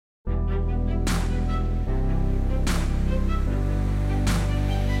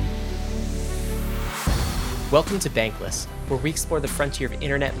Welcome to Bankless, where we explore the frontier of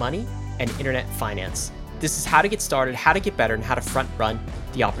internet money and internet finance. This is how to get started, how to get better, and how to front run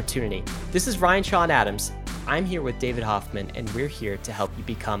the opportunity. This is Ryan Sean Adams. I'm here with David Hoffman, and we're here to help you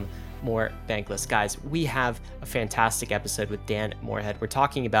become more bankless. Guys, we have a fantastic episode with Dan Morehead. We're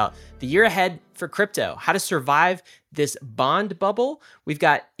talking about the year ahead for crypto, how to survive this bond bubble. We've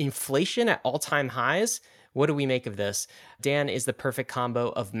got inflation at all-time highs. What do we make of this? Dan is the perfect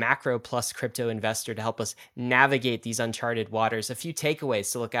combo of macro plus crypto investor to help us navigate these uncharted waters. A few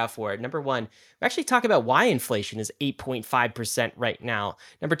takeaways to look out for. Number one, we actually talk about why inflation is 8.5% right now.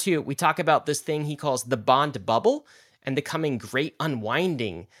 Number two, we talk about this thing he calls the bond bubble and the coming great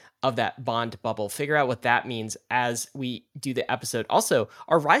unwinding of that bond bubble. Figure out what that means as we do the episode. Also,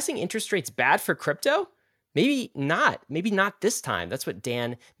 are rising interest rates bad for crypto? Maybe not. Maybe not this time. That's what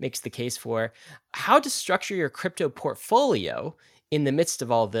Dan makes the case for. How to structure your crypto portfolio in the midst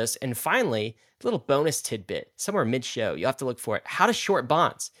of all of this. And finally, a little bonus tidbit, somewhere mid-show, you'll have to look for it. How to short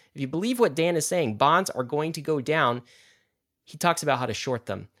bonds. If you believe what Dan is saying, bonds are going to go down. He talks about how to short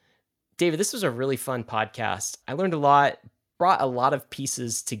them. David, this was a really fun podcast. I learned a lot, brought a lot of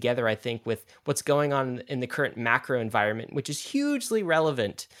pieces together, I think, with what's going on in the current macro environment, which is hugely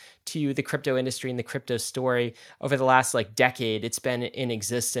relevant to the crypto industry and the crypto story over the last decade. It's been in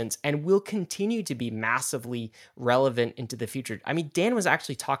existence and will continue to be massively relevant into the future. I mean, Dan was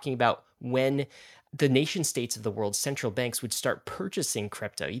actually talking about when the nation states of the world, central banks, would start purchasing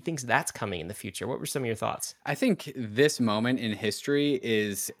crypto. He thinks that's coming in the future. What were some of your thoughts? I think this moment in history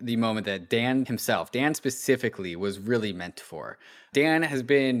is the moment that Dan himself, Dan specifically, was really meant for. Dan has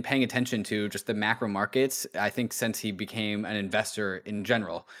been paying attention to just the macro markets, I think, since he became an investor in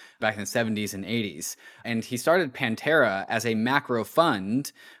general back in the 70s and 80s. And he started Pantera as a macro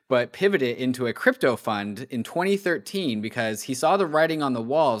fund, but pivoted into a crypto fund in 2013 because he saw the writing on the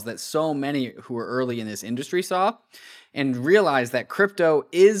walls that so many who were early in this industry saw and realized that crypto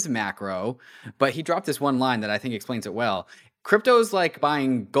is macro. But he dropped this one line that I think explains it well. Crypto is like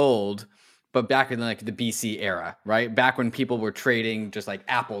buying gold, but back in the BC era, right? Back when people were trading just like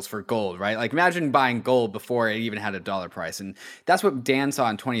apples for gold, right? Like imagine buying gold before it even had a dollar price. And that's what Dan saw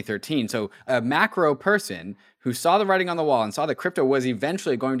in 2013. So a macro person who saw the writing on the wall and saw that crypto was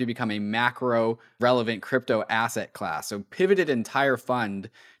eventually going to become a macro relevant crypto asset class. So pivoted entire fund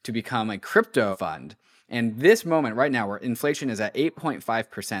to become a crypto fund. And this moment right now where inflation is at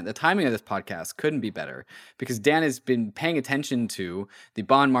 8.5%, the timing of this podcast couldn't be better because Dan has been paying attention to the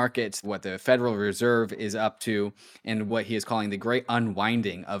bond markets, what the Federal Reserve is up to, and what he is calling the great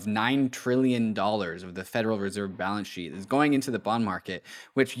unwinding of $9 trillion of the Federal Reserve balance sheet is going into the bond market,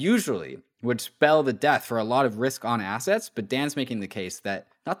 which usually would spell the death for a lot of risk on assets. But Dan's making the case that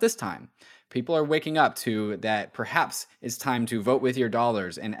not this time. People are waking up to that perhaps it's time to vote with your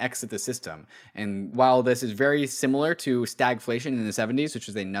dollars and exit the system. And while this is very similar to stagflation in the 70s, which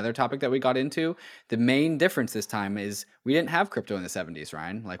is another topic that we got into, the main difference this time is we didn't have crypto in the 70s,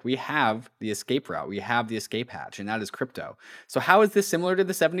 Ryan. Like we have the escape route, we have the escape hatch, and that is crypto. So how is this similar to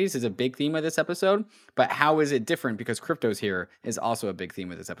the 70s is a big theme of this episode, but how is it different because crypto's here is also a big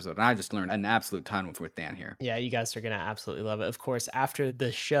theme of this episode. And I just learned an absolute ton with Dan here. Yeah, you guys are going to absolutely love it. Of course, after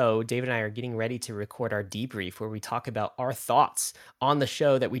the show, David and I are getting ready to record our debrief where we talk about our thoughts on the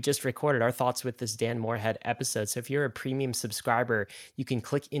show that we just recorded, our thoughts with this Dan Morehead episode. So if you're a premium subscriber, you can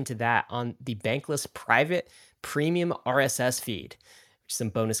click into that on the Bankless private premium RSS feed, which is some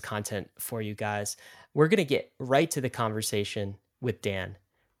bonus content for you guys. We're going to get right to the conversation with Dan.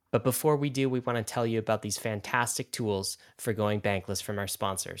 But before we do, we want to tell you about these fantastic tools for going bankless from our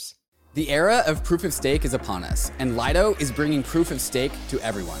sponsors. The era of proof of stake is upon us, and Lido is bringing proof of stake to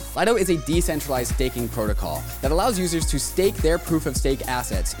everyone. Lido is a decentralized staking protocol that allows users to stake their proof of stake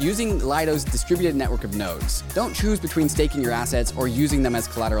assets using Lido's distributed network of nodes. Don't choose between staking your assets or using them as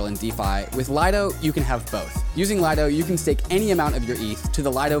collateral in DeFi. With Lido, you can have both. Using Lido, you can stake any amount of your ETH to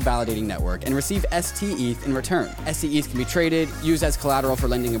the Lido validating network and receive ST-ETH in return. ST-ETH can be traded, used as collateral for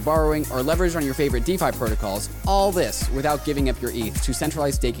lending and borrowing, or leveraged on your favorite DeFi protocols. All this without giving up your ETH to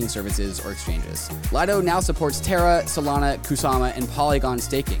centralized staking services or exchanges. Lido now supports Terra, Solana, Kusama, and Polygon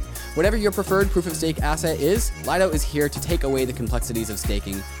staking. Whatever your preferred proof of stake asset is, Lido is here to take away the complexities of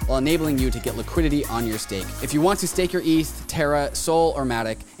staking while enabling you to get liquidity on your stake. If you want to stake your ETH, Terra, Sol, or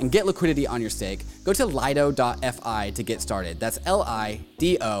Matic and get liquidity on your stake, go to lido.fi to get started. That's lido.fi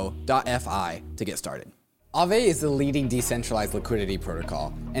to get started. Aave is the leading decentralized liquidity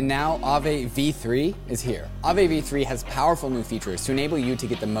protocol, and now Aave v3 is here. Aave v3 has powerful new features to enable you to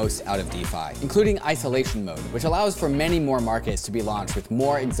get the most out of DeFi, including isolation mode, which allows for many more markets to be launched with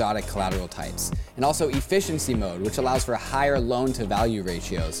more exotic collateral types. and also efficiency mode, which allows for higher loan to value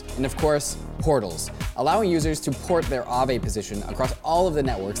ratios. And of course, portals, allowing users to port their Aave position across all of the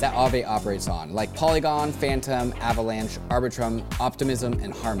networks that Aave operates on, like Polygon, Phantom, Avalanche, Arbitrum, Optimism,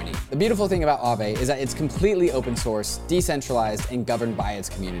 and Harmony. The beautiful thing about Aave is that it's completely open source, decentralized, and governed by its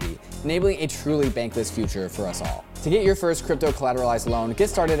community, enabling a truly bankless future for us all. To get your first crypto collateralized loan, get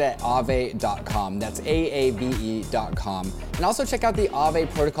started at aave.com. That's AAVE.com. And also check out the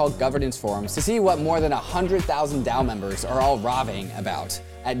Aave Protocol Governance forums to see what more than 100,000 DAO members are all raving about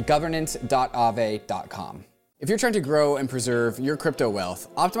at governance.aave.com. If you're trying to grow and preserve your crypto wealth,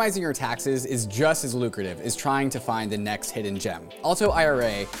 optimizing your taxes is just as lucrative as trying to find the next hidden gem. Alto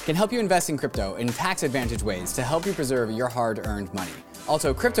IRA can help you invest in crypto in tax advantage ways to help you preserve your hard-earned money.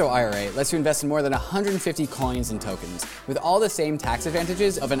 Also, Crypto IRA lets you invest in more than 150 coins and tokens with all the same tax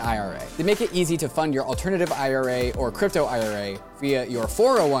advantages of an IRA. They make it easy to fund your alternative IRA or crypto IRA via your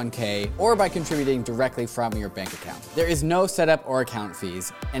 401k or by contributing directly from your bank account. There is no setup or account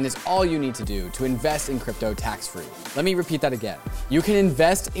fees, and it's all you need to do to invest in crypto tax-free. Let me repeat that again. You can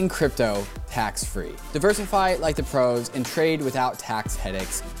invest in crypto tax-free. Diversify like the pros and trade without tax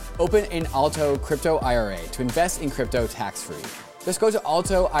headaches. Open an Alto Crypto IRA to invest in crypto tax-free. Just go to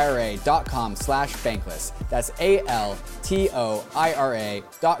altoira.com/bankless. That's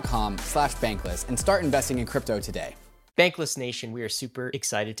ALTOIRA.com/bankless and start investing in crypto today. Bankless Nation, we are super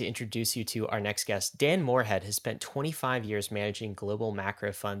excited to introduce you to our next guest. Dan Morehead has spent 25 years managing global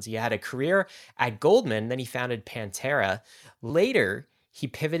macro funds. He had a career at Goldman, then he founded Pantera. Later, he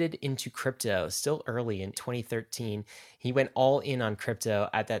pivoted into crypto, still early in 2013. He went all in on crypto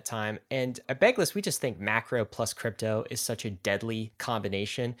at that time. And at Bankless, we just think macro plus crypto is such a deadly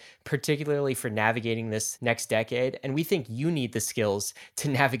combination, particularly for navigating this next decade. And we think you need the skills to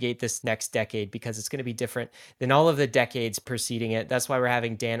navigate this next decade because it's going to be different than all of the decades preceding it. That's why we're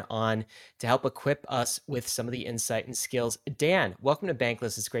having Dan on to help equip us with some of the insight and skills. Dan, welcome to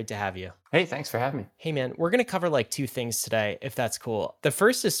Bankless. It's great to have you. Hey, thanks for having me. Hey, man, we're going to cover like two things today, if that's cool. The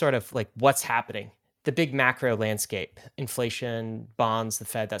first is sort of like what's happening, the big macro landscape, inflation, bonds, the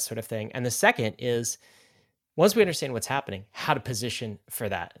Fed, that sort of thing. And the second is, once we understand what's happening, how to position for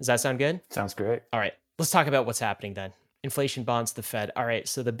that. Does that sound good? Sounds great. All right, let's talk about what's happening then. Inflation, bonds, the Fed. All right,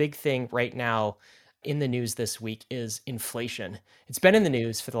 so the big thing right now in the news this week is inflation. It's been in the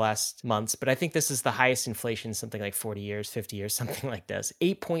news for the last months, but I think this is the highest inflation in something like 40 years, 50 years, something like this.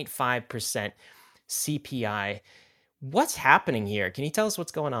 8.5% CPI. What's happening here? Can you tell us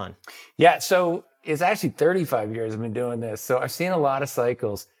what's going on? Yeah, so it's actually 35 years I've been doing this. So I've seen a lot of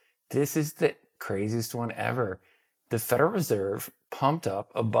cycles. This is the craziest one ever. The Federal Reserve pumped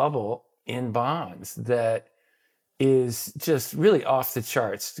up a bubble in bonds that is just really off the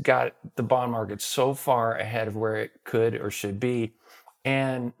charts. It's got the bond market so far ahead of where it could or should be.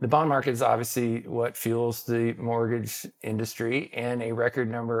 And the bond market is obviously what fuels the mortgage industry. And a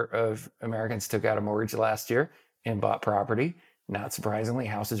record number of Americans took out a mortgage last year and bought property. Not surprisingly,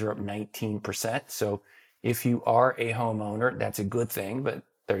 houses are up 19%. So if you are a homeowner, that's a good thing, but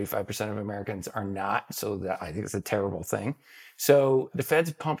 35% of Americans are not. So that, I think it's a terrible thing. So the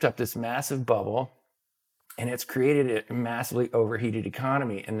Fed's pumped up this massive bubble, and it's created a massively overheated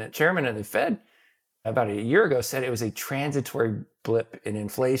economy. And the chairman of the Fed about a year ago said it was a transitory blip in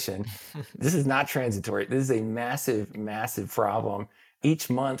inflation. This is not transitory. This is a massive, massive problem. Each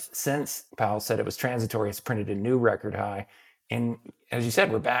month since Powell said it was transitory, it's printed a new record high. And as you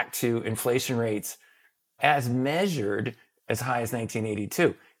said, we're back to inflation rates as measured as high as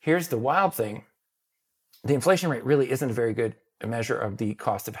 1982. Here's the wild thing. The inflation rate really isn't a very good measure of the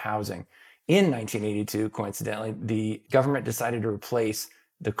cost of housing. In 1982, coincidentally, the government decided to replace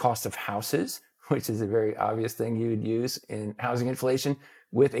the cost of houses, which is a very obvious thing you would use in housing inflation,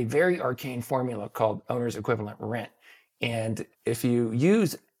 with a very arcane formula called owner's equivalent rent. And if you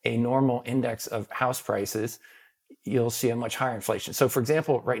use a normal index of house prices, you'll see a much higher inflation. So for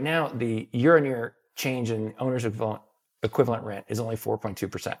example, right now, the year-on-year change in owner's equivalent rent is only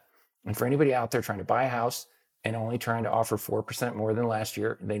 4.2%. And for anybody out there trying to buy a house and only trying to offer 4% more than last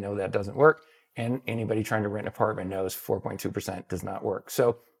year, they know that doesn't work. And anybody trying to rent an apartment knows 4.2% does not work.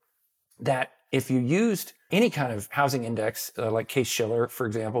 So that if you used any kind of housing index, like Case-Shiller, for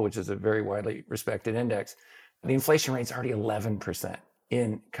example, which is a very widely respected index, the inflation rate is already 11%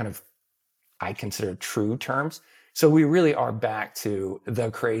 in kind of, I consider, true terms. So we really are back to the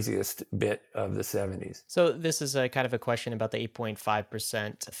craziest bit of the 70s. So this is a kind of a question about the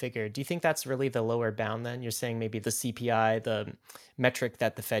 8.5% figure. Do you think that's really the lower bound then? You're saying maybe the CPI, the metric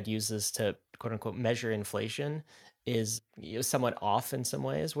that the Fed uses to quote unquote measure inflation, is somewhat off in some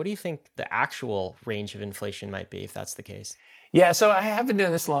ways. What do you think the actual range of inflation might be if that's the case? Yeah, so I have been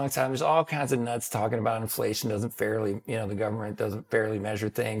doing this a long time. There's all kinds of nuts talking about inflation doesn't fairly, the government doesn't fairly measure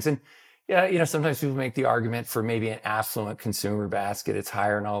things. And yeah, sometimes people make the argument for maybe an affluent consumer basket, it's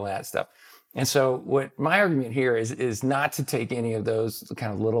higher and all that stuff. And so what my argument here is not to take any of those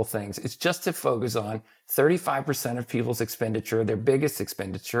kind of little things. It's just to focus on 35% of people's expenditure. Their biggest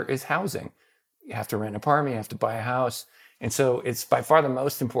expenditure is housing. You have to rent an apartment, you have to buy a house. And so it's by far the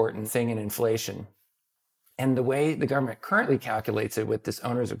most important thing in inflation. And the way the government currently calculates it with this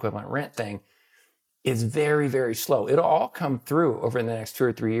owner's equivalent rent thing is very, very slow. It'll all come through over the next 2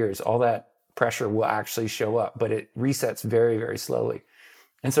 or 3 years. All that pressure will actually show up, but it resets very, very slowly.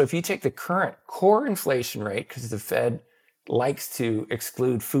 And so if you take the current core inflation rate, because the Fed likes to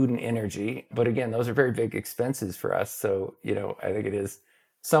exclude food and energy, but again, those are very big expenses for us. So, I think it is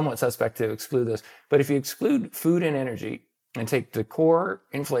somewhat suspect to exclude those. But if you exclude food and energy, and take the core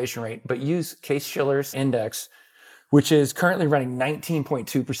inflation rate, but use Case-Shiller's index, which is currently running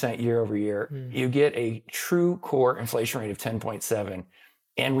 19.2% year over year, you get a true core inflation rate of 10.7.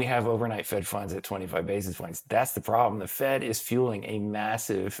 And we have overnight Fed funds at 25 basis points. That's the problem. The Fed is fueling a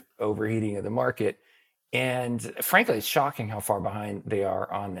massive overheating of the market. And frankly, it's shocking how far behind they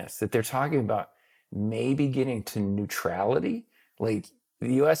are on this, that they're talking about maybe getting to neutrality. Like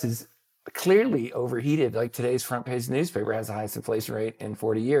the US is clearly overheated. Like today's front page newspaper has the highest inflation rate in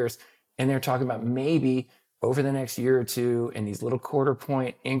 40 years. And they're talking about maybe over the next year or two in these little quarter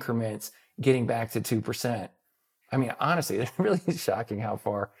point increments, getting back to 2%. I mean, honestly, it really is shocking how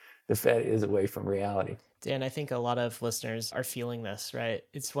far the Fed is away from reality. Dan, I think a lot of listeners are feeling this, right?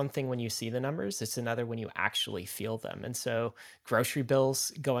 It's one thing when you see the numbers, it's another when you actually feel them. And so grocery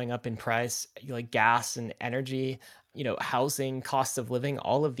bills going up in price, like gas and energy, housing, cost of living,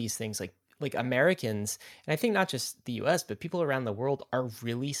 all of these things, like Americans, and I think not just the US, but people around the world are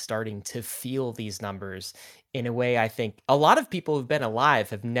really starting to feel these numbers in a way I think a lot of people who've been alive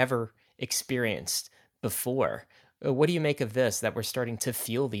have never experienced before. What do you make of this, that we're starting to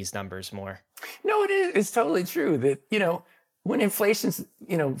feel these numbers more? No, it is. It's totally true that, when inflation's,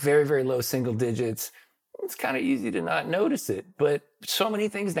 very, very low single digits, it's kind of easy to not notice it. But so many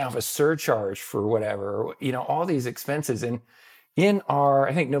things now have a surcharge for whatever, all these expenses. And in our,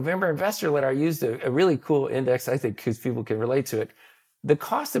 I think, November investor letter, I used a really cool index, I think, because people can relate to it. The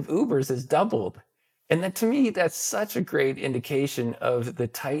cost of Ubers has doubled. And that, to me, that's such a great indication of the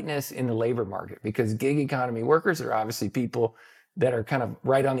tightness in the labor market, because gig economy workers are obviously people that are kind of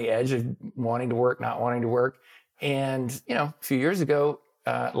right on the edge of wanting to work, not wanting to work. And, a few years ago,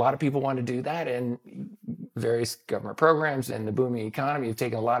 a lot of people wanted to do that, and various government programs and the booming economy have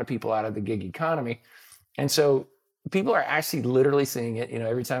taken a lot of people out of the gig economy. And so people are actually literally seeing it.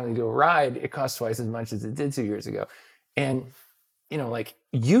 Every time they do a ride, it costs twice as much as it did 2 years ago. And, like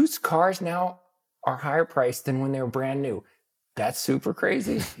used cars now are higher priced than when they were brand new. That's super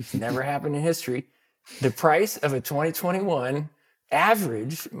crazy. It's never happened in history. The price of a 2021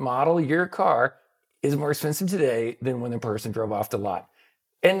 average model year car is more expensive today than when the person drove off the lot.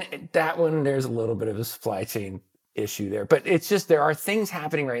 And that one, there's a little bit of a supply chain issue there. But it's just, there are things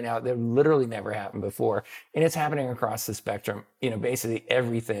happening right now that literally never happened before. And it's happening across the spectrum. Basically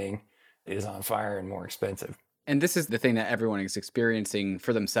everything is on fire and more expensive. And this is the thing that everyone is experiencing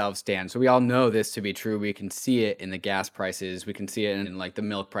for themselves, Dan. So we all know this to be true. We can see it in the gas prices. We can see it in like the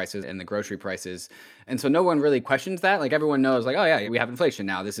milk prices and the grocery prices. And so no one really questions that. Like everyone knows, like, oh yeah, we have inflation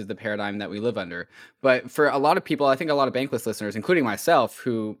now. This is the paradigm that we live under. But for a lot of people, I think a lot of Bankless listeners, including myself,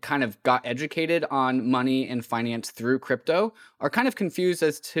 who kind of got educated on money and finance through crypto, are kind of confused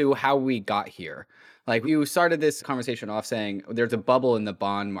as to how we got here. Like you started this conversation off saying there's a bubble in the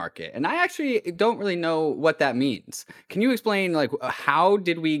bond market. And I actually don't really know what that means. Can you explain, like, how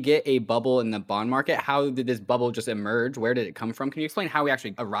did we get a bubble in the bond market? How did this bubble just emerge? Where did it come from? Can you explain how we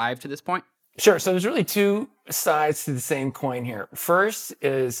actually arrived to this point? Sure. So there's really two sides to the same coin here. First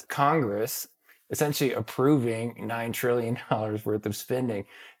is Congress essentially approving $9 trillion worth of spending.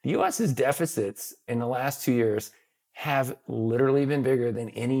 The US's deficits in the last 2 years have literally been bigger than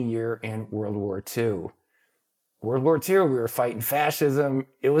any year in World War II. World War II, we were fighting fascism.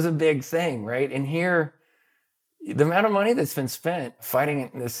 It was a big thing, right? And here, the amount of money that's been spent fighting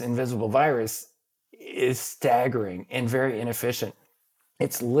this invisible virus is staggering and very inefficient.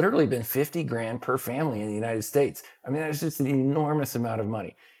 It's literally been 50 grand per family in the United States. I mean, that's just an enormous amount of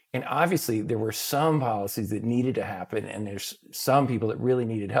money. And obviously, there were some policies that needed to happen, and there's some people that really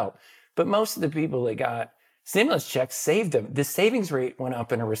needed help. But most of the people that got stimulus checks saved them. The savings rate went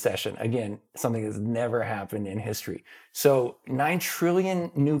up in a recession. Again, something that's never happened in history. So 9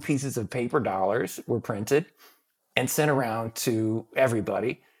 trillion new pieces of paper dollars were printed and sent around to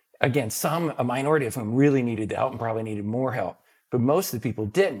everybody. Again, a minority of whom really needed the help and probably needed more help. but most of the people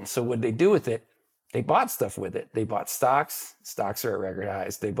didn't. So what they do with it, they bought stuff with it. They bought stocks. Stocks are at record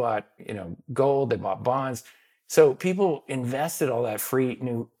highs. They bought, gold. They bought bonds. So people invested all that free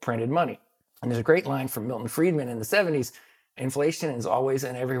new printed money. And there's a great line from Milton Friedman in the 70s. Inflation is always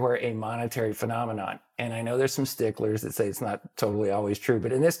and everywhere a monetary phenomenon. And I know there's some sticklers that say it's not totally always true.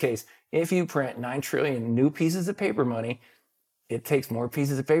 But in this case, if you print 9 trillion new pieces of paper money, it takes more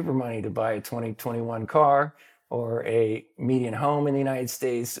pieces of paper money to buy a 2021 car or a median home in the United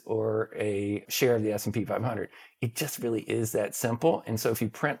States or a share of the S&P 500. It just really is that simple. And so if you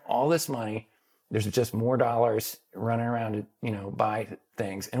print all this money, there's just more dollars running around to, buy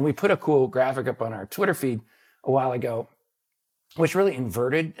things. And we put a cool graphic up on our Twitter feed a while ago, which really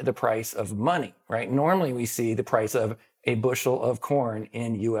inverted the price of money, right? Normally we see the price of a bushel of corn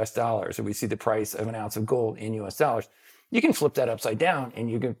in US dollars, or we see the price of an ounce of gold in US dollars. You can flip that upside down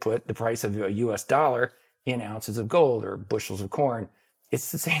and you can put the price of a US dollar in ounces of gold or bushels of corn.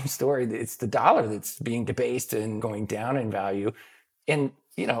 It's the same story. It's the dollar that's being debased and going down in value. And,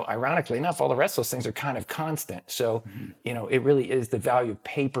 ironically enough, all the rest of those things are kind of constant. So, it really is the value of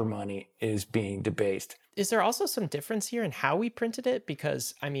paper money is being debased. Is there also some difference here in how we printed it?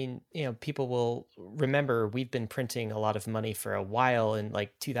 Because, people will remember we've been printing a lot of money for a while in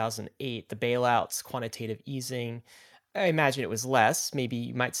like 2008, the bailouts, quantitative easing. I imagine it was less, maybe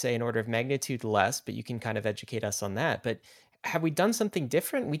you might say an order of magnitude less, but you can kind of educate us on that. But have we done something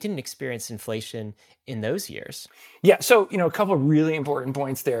different? We didn't experience inflation in those years. Yeah. So, a couple of really important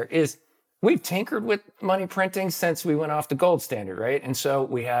points there is we've tinkered with money printing since we went off the gold standard, right? And so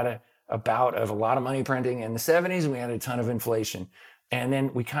we had a bout of a lot of money printing in the 70s, and we had a ton of inflation. And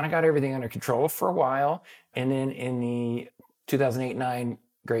then we kind of got everything under control for a while. And then in the 2008-9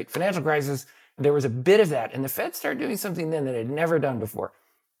 great financial crisis, there was a bit of that. And the Fed started doing something then that it had never done before.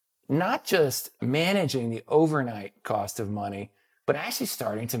 Not just managing the overnight cost of money, but actually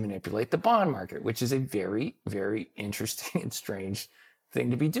starting to manipulate the bond market, which is a very, very interesting and strange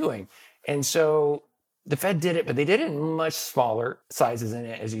thing to be doing. And so the Fed did it, but they did it in much smaller sizes. And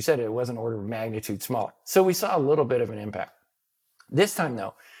as you said, it was an order of magnitude smaller. So we saw a little bit of an impact. This time,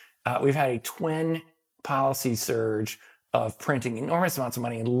 though, we've had a twin policy surge of printing enormous amounts of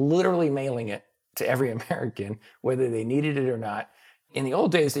money and literally mailing it to every American, whether they needed it or not. In the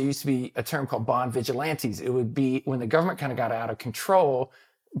old days, there used to be a term called bond vigilantes. It would be when the government kind of got out of control,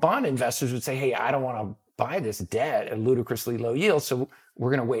 bond investors would say, hey, I don't want to buy this debt at ludicrously low yields, so we're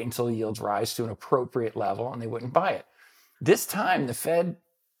going to wait until yields rise to an appropriate level, and they wouldn't buy it. This time, the Fed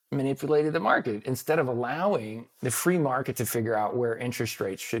manipulated the market instead of allowing the free market to figure out where interest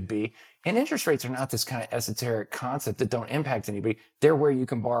rates should be. And interest rates are not this kind of esoteric concept that don't impact anybody. They're where you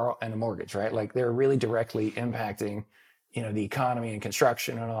can borrow and a mortgage, right? Like they're really directly impacting the economy and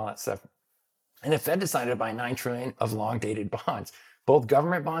construction and all that stuff. And the Fed decided to buy 9 trillion of long dated bonds, both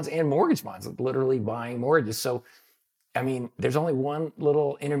government bonds and mortgage bonds, literally buying mortgages. So, there's only one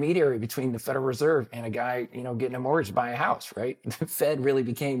little intermediary between the Federal Reserve and a guy, getting a mortgage to buy a house, right? The Fed really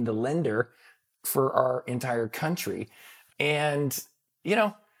became the lender for our entire country. And,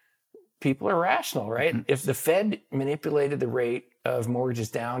 people are rational, right? Mm-hmm. If the Fed manipulated the rate of mortgages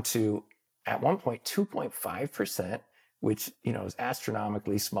down to, at one point, 2.5%, which, is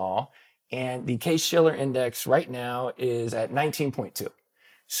astronomically small. And the Case-Shiller index right now is at 19.2.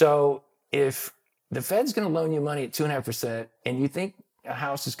 So if the Fed's going to loan you money at 2.5% and you think a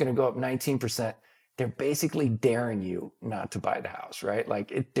house is going to go up 19%, they're basically daring you not to buy the house, right?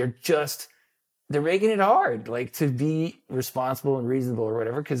 Like they're making it hard, like to be responsible and reasonable or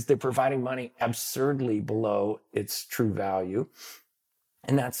whatever, because they're providing money absurdly below its true value.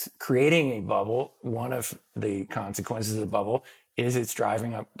 And that's creating a bubble. One of the consequences of the bubble is it's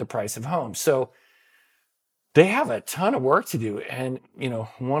driving up the price of homes. So they have a ton of work to do. And,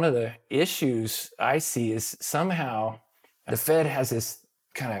 one of the issues I see is somehow the Fed has this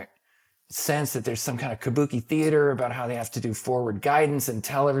kind of sense that there's some kind of kabuki theater about how they have to do forward guidance and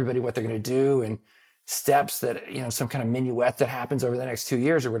tell everybody what they're going to do and steps that, some kind of minuet that happens over the next 2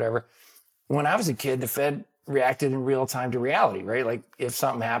 years or whatever. When I was a kid, the Fed reacted in real time to reality, right? Like if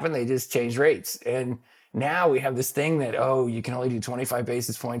something happened, they just changed rates. And now we have this thing that, you can only do 25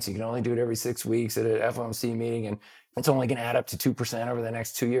 basis points. You can only do it every 6 weeks at an FOMC meeting. And it's only going to add up to 2% over the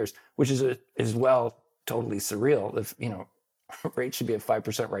next 2 years, which is as well totally surreal. If, rates should be at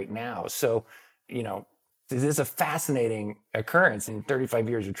 5% right now. So, this is a fascinating occurrence. In 35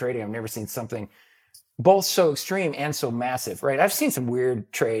 years of trading, I've never seen something both so extreme and so massive, right? I've seen some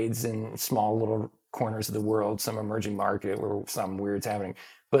weird trades in small little corners of the world, some emerging market where some weird's happening.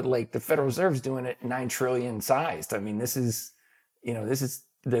 But like the Federal Reserve's doing it 9 trillion sized. This is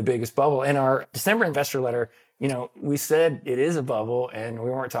the biggest bubble. In our December investor letter, we said it is a bubble, and we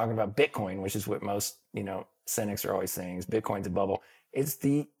weren't talking about Bitcoin, which is what most, cynics are always saying is Bitcoin's a bubble. It's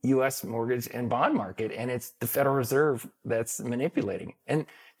the U.S. mortgage and bond market, and it's the Federal Reserve that's manipulating. And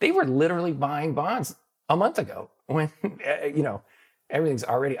they were literally buying bonds a month ago when, everything's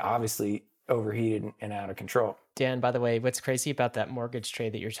already obviously overheated and out of control. Dan, by the way, what's crazy about that mortgage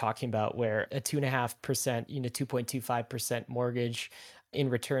trade that you're talking about, where a 2.5%, 2.25% mortgage in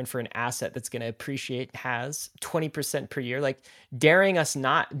return for an asset that's going to appreciate has 20% per year, like daring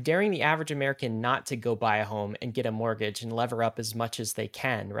the average American not to go buy a home and get a mortgage and lever up as much as they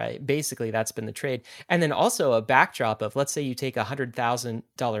can, right? Basically, that's been the trade. And then also a backdrop of, let's say you take a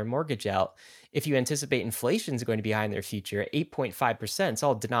 $100,000 mortgage out. If you anticipate inflation is going to be high in their future, 8.5%, it's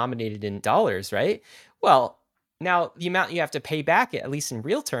all denominated in dollars, right? Well, now the amount you have to pay back, at least in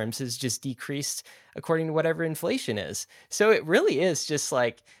real terms, is just decreased according to whatever inflation is. So it really is just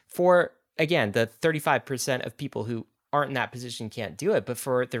like, for, again, the 35% of people who aren't in that position can't do it. But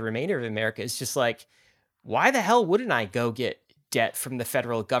for the remainder of America, it's just like, why the hell wouldn't I go get debt from the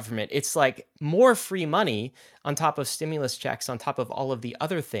federal government? It's like more free money on top of stimulus checks, on top of all of the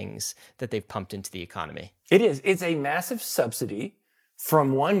other things that they've pumped into the economy. It is. It's a massive subsidy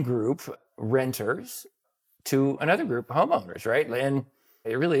from one group, renters, to another group, homeowners, right? And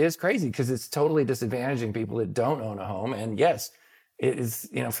it really is crazy because it's totally disadvantaging people that don't own a home. And yes, it is,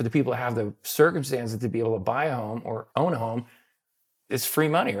 for the people that have the circumstances to be able to buy a home or own a home, it's free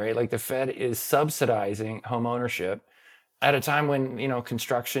money, right? Like the Fed is subsidizing home ownership at a time when,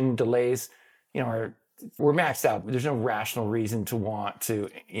 construction delays, we're maxed out. There's no rational reason to want to,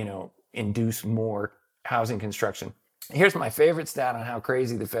 induce more housing construction. Here's my favorite stat on how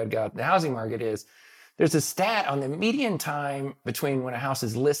crazy the Fed got the housing market is. There's a stat on the median time between when a house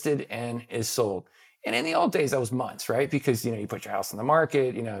is listed and is sold. And in the old days, that was months, right? Because, you put your house on the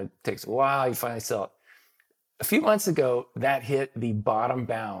market, it takes a while, you finally sell it. A few months ago, that hit the bottom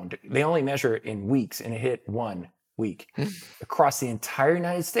bound. They only measure it in weeks, and it hit 1 week across the entire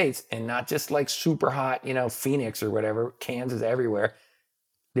United States, and not just like super hot, Phoenix or whatever, Kansas, everywhere.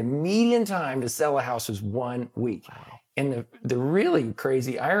 The median time to sell a house was 1 week. Wow. And the really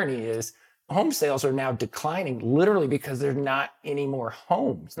crazy irony is home sales are now declining literally because there's not any more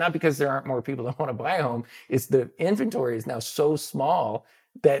homes, not because there aren't more people that want to buy a home. It's the inventory is now so small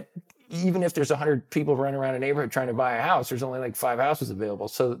that even if there's 100 people running around a neighborhood trying to buy a house, there's only like 5 houses available.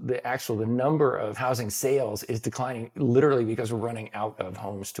 So the number of housing sales is declining literally because we're running out of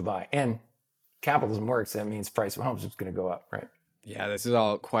homes to buy. And capitalism works. That means price of homes is going to go up, right? Yeah, this is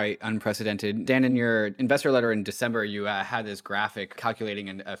all quite unprecedented. Dan, in your investor letter in December, you had this graphic calculating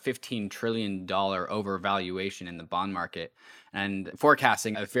a $15 trillion overvaluation in the bond market and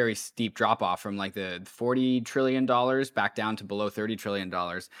forecasting a very steep drop off from like the $40 trillion back down to below $30 trillion.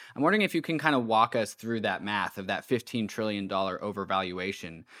 I'm wondering if you can kind of walk us through that math of that $15 trillion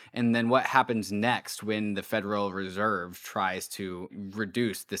overvaluation, and then what happens next when the Federal Reserve tries to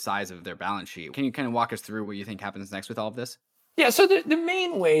reduce the size of their balance sheet. Can you kind of walk us through what you think happens next with all of this? Yeah, so the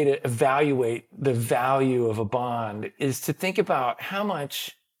main way to evaluate the value of a bond is to think about how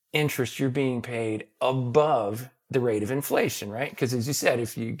much interest you're being paid above the rate of inflation, right? Because as you said,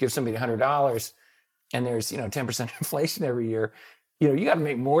 if you give somebody $100 and there's 10% inflation every year, you got to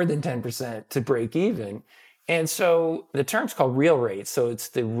make more than 10% to break even. And so the term's called real rate. So it's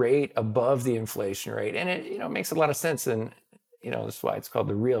the rate above the inflation rate, and it makes a lot of sense. And that's why it's called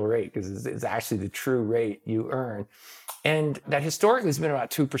the real rate, because it's actually the true rate you earn. And that historically has been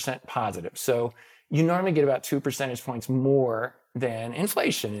about 2% positive. So you normally get about 2 percentage points more than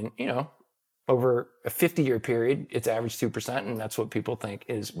inflation. And, over a 50-year period, it's averaged 2%, and that's what people think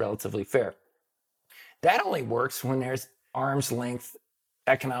is relatively fair. That only works when there's arm's length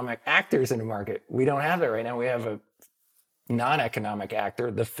economic actors in the market. We don't have that right now. We have a non-economic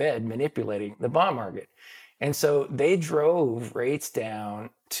actor, the Fed, manipulating the bond market. And so they drove rates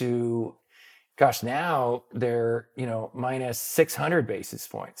down to, now they're, minus 600 basis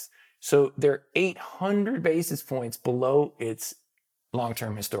points. So they're 800 basis points below its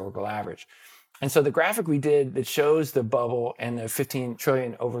long-term historical average. And so the graphic we did that shows the bubble and the 15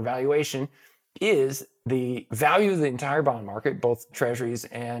 trillion overvaluation is the value of the entire bond market, both treasuries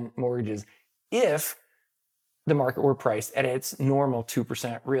and mortgages, if the market were priced at its normal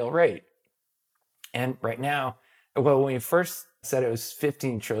 2% real rate. And right now, when we first said it was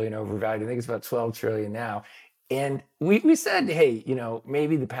 15 trillion overvalued, I think it's about 12 trillion now. And we said, hey,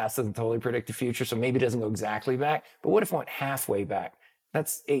 maybe the past doesn't totally predict the future, so maybe it doesn't go exactly back. But what if it went halfway back?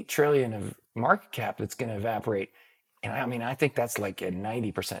 That's 8 trillion of market cap that's going to evaporate. And I think that's like a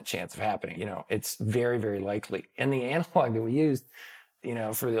 90% chance of happening. It's very, very likely. And the analog that we used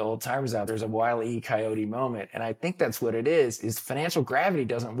for the old timers out, there's a Wile E. Coyote moment. And I think that's what it is financial gravity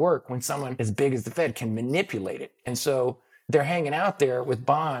doesn't work when someone as big as the Fed can manipulate it. And so they're hanging out there with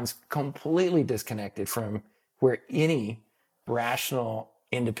bonds completely disconnected from where any rational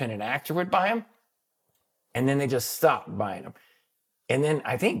independent actor would buy them. And then they just stopped buying them. And then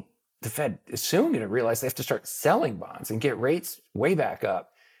I think the Fed is soon going to realize they have to start selling bonds and get rates way back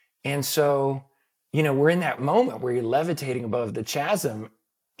up. And so, we're in that moment where you're levitating above the chasm.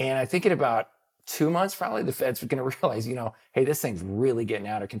 And I think in about 2 months, probably the Fed's going to realize, hey, this thing's really getting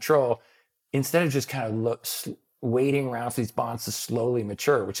out of control. Instead of just kind of waiting around for these bonds to slowly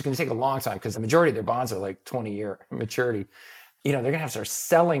mature, which is going to take a long time because the majority of their bonds are like 20-year maturity. They're going to have to start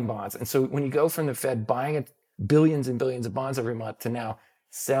selling bonds. And so when you go from the Fed buying billions and billions of bonds every month to now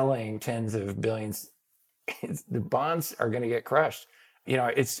selling tens of billions, the bonds are going to get crushed.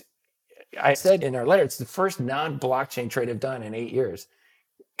 I said in our letter, it's the first non-blockchain trade I've done in 8 years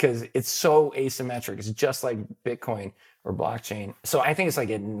because it's so asymmetric. It's just like Bitcoin or blockchain. So I think it's like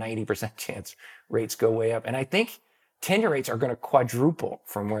a 90% chance rates go way up. And I think 10-year rates are going to quadruple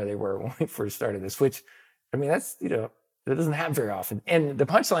from where they were when we first started this, which, that's, that doesn't happen very often. And the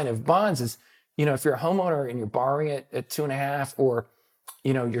punchline of bonds is, if you're a homeowner and you're borrowing it at 2.5%, or,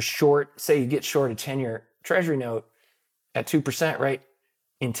 you're short, say you get short a 10-year treasury note at 2%, right?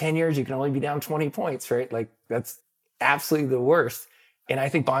 In 10 years, you can only be down 20 points, right? Like that's absolutely the worst. And I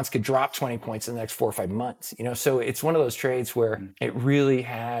think bonds could drop 20 points in the next 4 or 5 months, So it's one of those trades where it really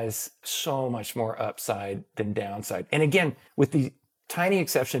has so much more upside than downside. And again, with the tiny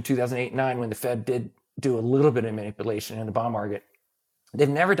exception of 2008-9, when the Fed did do a little bit of manipulation in the bond market, they've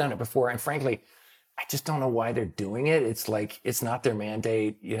never done it before. And frankly, I just don't know why they're doing it. It's like, it's not their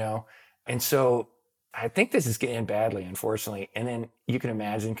mandate, And so I think this is getting badly, unfortunately. And then you can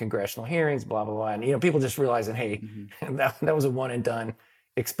imagine congressional hearings, blah, blah, blah. And, people just realizing, hey, that was a one and done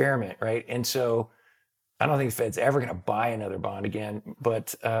experiment, right? And so I don't think the Fed's ever going to buy another bond again,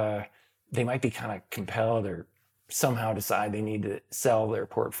 but they might be kind of compelled or somehow decide they need to sell their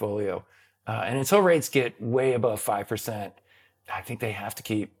portfolio. And until rates get way above 5%, I think they have to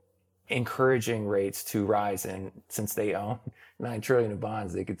keep encouraging rates to rise. And since they own $9 trillion of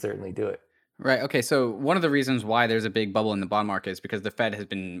bonds, they could certainly do it. Right. Okay. So one of the reasons why there's a big bubble in the bond market is because the Fed has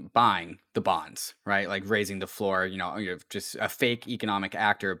been buying the bonds, right? Like raising the floor, just a fake economic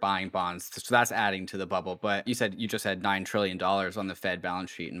actor buying bonds. So that's adding to the bubble. But you just had $9 trillion on the Fed balance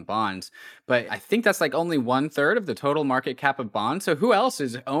sheet in bonds. But I think that's like only 1/3 of the total market cap of bonds. So who else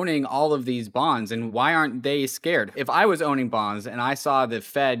is owning all of these bonds and why aren't they scared? If I was owning bonds and I saw the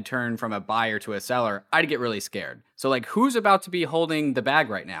Fed turn from a buyer to a seller, I'd get really scared. So like who's about to be holding the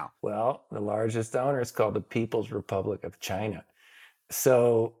bag right now? Well, the largest owner is called the People's Republic of China.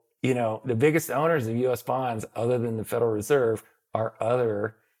 So, the biggest owners of U.S. bonds, other than the Federal Reserve, are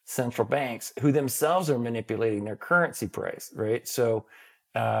other central banks who themselves are manipulating their currency price, right? So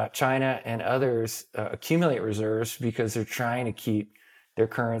China and others accumulate reserves because they're trying to keep their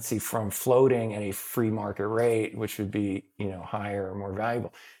currency from floating at a free market rate, which would be, higher or more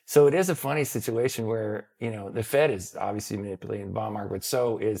valuable. So it is a funny situation where, the Fed is obviously manipulating the bond market, but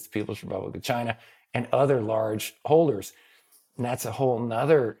so is the People's Republic of China and other large holders. And that's a whole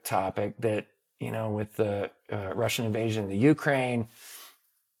nother topic that, with the Russian invasion of the Ukraine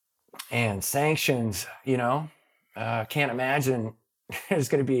and sanctions, can't imagine there's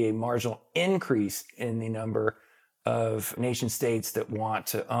going to be a marginal increase in the number of nation states that want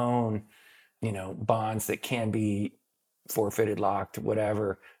to own, bonds that can be forfeited, locked,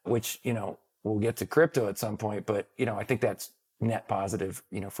 whatever, which, we'll get to crypto at some point, but, I think that's net positive,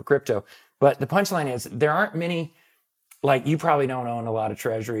 for crypto. But the punchline is there aren't many, like you probably don't own a lot of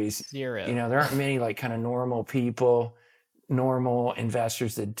treasuries. Zero. There aren't many like kind of normal people, normal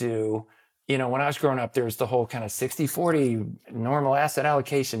investors that do. When I was growing up, there was the whole kind of 60-40 normal asset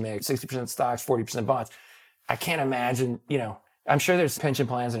allocation mix, 60% stocks, 40% bonds. I can't imagine, I'm sure there's pension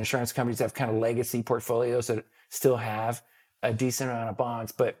plans and insurance companies that have kind of legacy portfolios that still have a decent amount of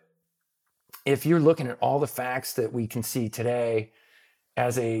bonds. But if you're looking at all the facts that we can see today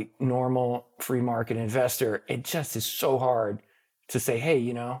as a normal free market investor, it just is so hard to say, hey,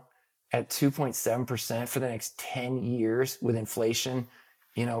 at 2.7% for the next 10 years with inflation,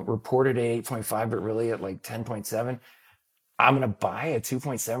 reported at 8.5, but really at like 10.7, I'm going to buy a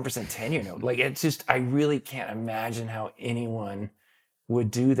 2.7% 10-year note. Like it's just, I really can't imagine how anyone would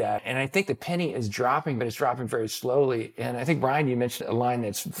do that. And I think the penny is dropping, but it's dropping very slowly. And I think, Brian, you mentioned a line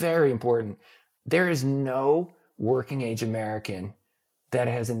that's very important. There is no working age American that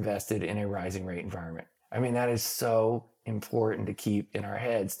has invested in a rising rate environment. I mean, that is so important to keep in our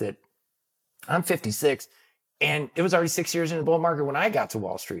heads that I'm 56 And it was already 6 years into the bull market when I got to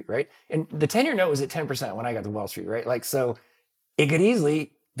Wall Street, right? And the 10-year note was at 10% when I got to Wall Street, right? Like, so it could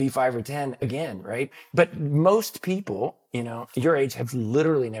easily be 5 or 10 again, right? But most people, your age have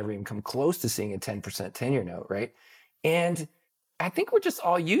literally never even come close to seeing a 10% 10-year note, right? And I think we're just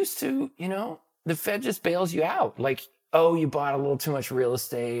all used to, the Fed just bails you out. Like, oh, you bought a little too much real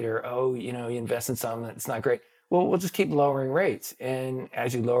estate, or, oh, you invest in something that's not great. Well, we'll just keep lowering rates. And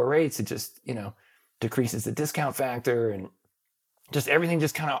as you lower rates, it just, decreases the discount factor, and just everything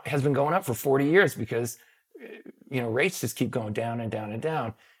just kind of has been going up for 40 years because, rates just keep going down and down and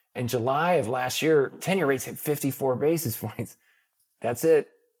down. In July of last year, 10-year rates hit 54 basis points. That's it.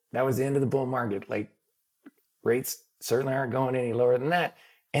 That was the end of the bull market. Like, rates certainly aren't going any lower than that.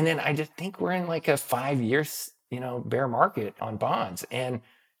 And then I just think we're in like a 5 years, bear market on bonds. And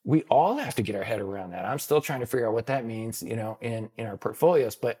we all have to get our head around that. I'm still trying to figure out what that means, in our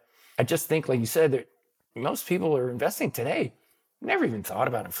portfolios. But I just think, like you said, that most people are investing today never even thought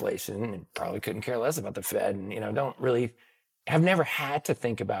about inflation and probably couldn't care less about the Fed, and have never had to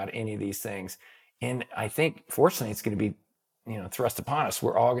think about any of these things. And I think, fortunately, it's going to be thrust upon us.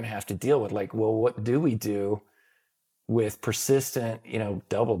 We're all going to have to deal with, like, well, what do we do with persistent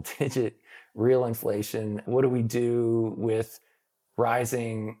double digit real inflation? What do we do with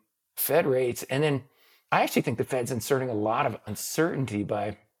rising Fed rates? And then I actually think the Fed's inserting a lot of uncertainty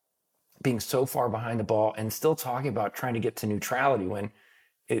by being so far behind the ball and still talking about trying to get to neutrality when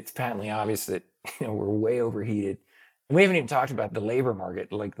it's patently obvious that we're way overheated. And we haven't even talked about the labor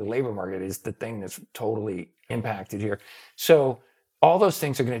market. Like, the labor market is the thing that's totally impacted here. So all those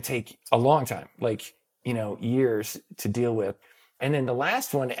things are going to take a long time, like, years to deal with. And then the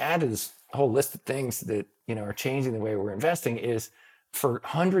last one to add to this whole list of things that are changing the way we're investing is, for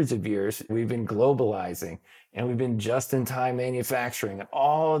hundreds of years, we've been globalizing, and we've been just-in-time manufacturing, and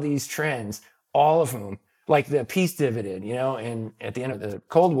all of these trends, all of whom, like the peace dividend, and at the end of the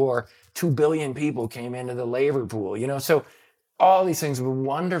Cold War, 2 billion people came into the labor pool, so all these things were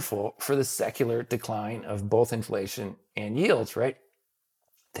wonderful for the secular decline of both inflation and yields, right?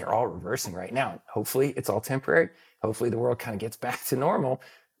 They're all reversing right now. Hopefully it's all temporary. Hopefully the world kind of gets back to normal.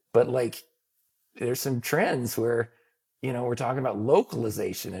 But, like, there's some trends where, we're talking about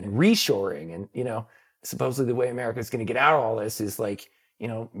localization and reshoring, and, supposedly the way America is going to get out of all this is, like,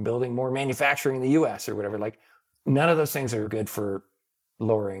 building more manufacturing in the US or whatever. Like, none of those things are good for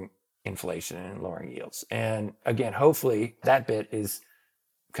lowering inflation and lowering yields. And again, hopefully that bit is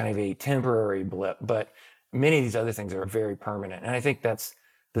kind of a temporary blip, but many of these other things are very permanent. And I think that's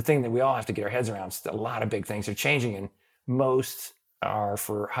the thing that we all have to get our heads around. A lot of big things are changing, and most are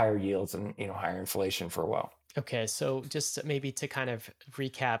for higher yields and, higher inflation for a while. Okay, so just maybe to kind of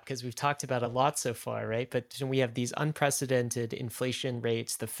recap, because we've talked about a lot so far, right? But we have these unprecedented inflation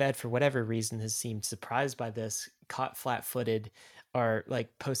rates. The Fed, for whatever reason, has seemed surprised by this, caught flat-footed, are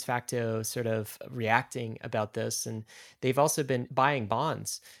like post facto sort of reacting about this. And they've also been buying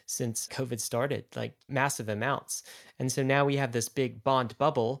bonds since COVID started, like massive amounts. And so now we have this big bond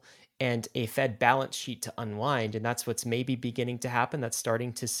bubble and a Fed balance sheet to unwind. And that's what's maybe beginning to happen. That's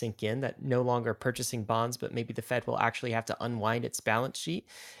starting to sink in, that no longer purchasing bonds, but maybe the Fed will actually have to unwind its balance sheet.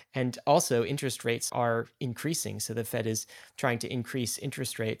 And also interest rates are increasing. So the Fed is trying to increase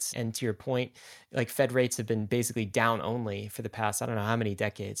interest rates. And to your point, like, Fed rates have been basically down only for the past, I don't know how many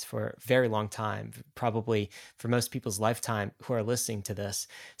decades, for a very long time, probably for most people's lifetime who are listening to this.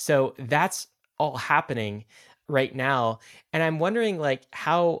 So that's all happening right now. And I'm wondering, like,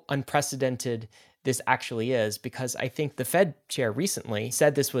 how unprecedented this actually is, because I think the Fed chair recently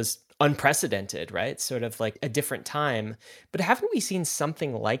said this was unprecedented, right? Sort of like a different time. But haven't we seen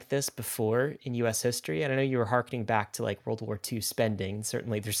something like this before in US history? And I know you were hearkening back to like World War II spending.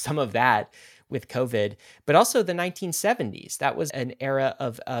 Certainly there's some of that with COVID, but also the 1970s. That was an era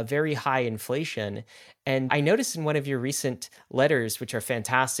of very high inflation. And I noticed in one of your recent letters, which are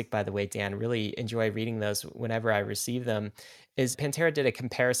fantastic, by the way, Dan, really enjoy reading those whenever I receive them, is Pantera did a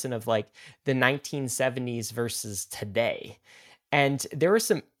comparison of like the 1970s versus today. And there were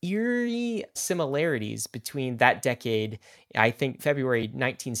some eerie similarities between that decade, I think February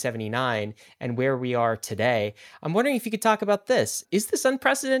 1979, and where we are today. I'm wondering if you could talk about this. Is this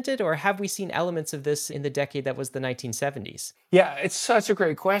unprecedented, or have we seen elements of this in the decade that was the 1970s? Yeah, it's such a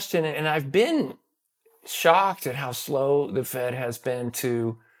great question. And I've been shocked at how slow the Fed has been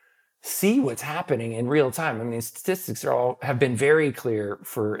to see what's happening in real time. I mean, statistics have been very clear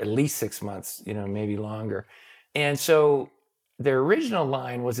for at least 6 months, maybe longer. And so their original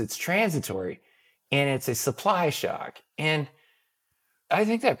line was it's transitory and it's a supply shock. And I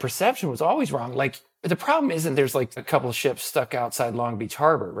think that perception was always wrong. Like, the problem isn't there's like a couple of ships stuck outside Long Beach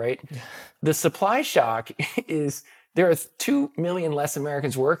Harbor, right? The supply shock is there are 2 million less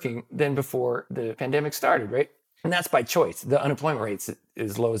Americans working than before the pandemic started, right? And that's by choice. The unemployment rate's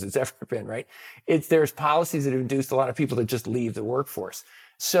as low as it's ever been, right? There's policies that have induced a lot of people to just leave the workforce.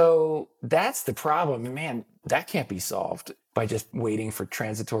 So that's the problem. And man, that can't be solved by just waiting for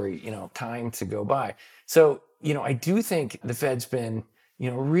transitory, time to go by. So, I do think the Fed's been,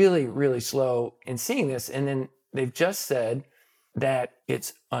 really, really slow in seeing this. And then they've just said that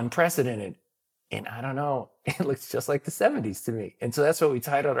it's unprecedented. And I don't know, it looks just like the 70s to me. And so that's what we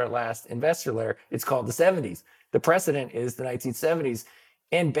titled our last investor letter. It's called the 70s. The precedent is the 1970s.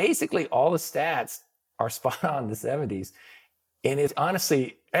 And basically all the stats are spot on the 70s. And it's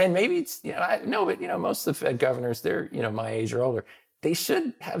honestly, and maybe it's, I know, but, most of the Fed governors, they're, my age or older. They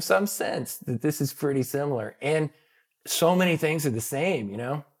should have some sense that this is pretty similar. And so many things are the same,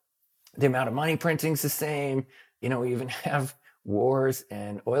 the amount of money printing is the same. We even have wars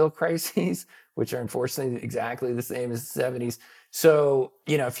and oil crises, which are unfortunately exactly the same as the 70s. So,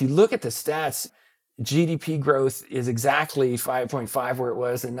 if you look at the stats, GDP growth is exactly 5.5 where it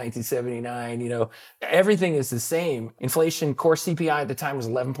was in 1979. Everything is the same. Inflation, core CPI at the time was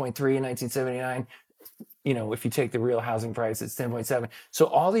 11.3 in 1979. If you take the real housing price, it's 10.7. So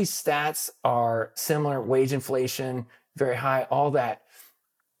all these stats are similar. Wage inflation, very high, all that.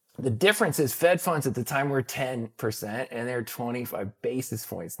 The difference is Fed funds at the time were 10% and they're 25 basis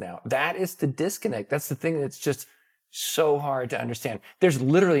points now. That is the disconnect. That's the thing that's just so hard to understand. There's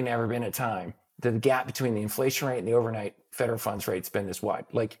literally never been a time that the gap between the inflation rate and the overnight federal funds rate's been this wide.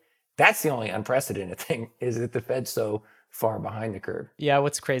 Like, that's the only unprecedented thing, is that the Fed's so far behind the curve. Yeah,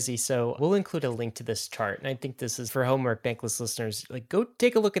 what's crazy. So we'll include a link to this chart. And I think this is for homework, Bankless listeners. Like, go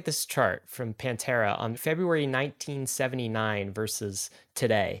take a look at this chart from Pantera on February 1979 versus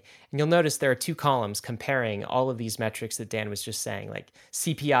today. And you'll notice there are two columns comparing all of these metrics that Dan was just saying, like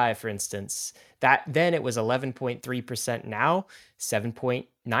CPI, for instance. That then it was 11.3%, now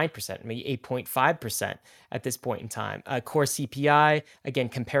 7.9%, maybe 8.5% at this point in time. Core CPI, again,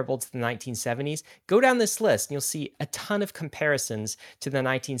 comparable to the 1970s. Go down this list and you'll see a ton of comparisons to the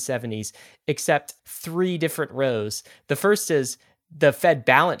 1970s, except 3 different rows. The first is the Fed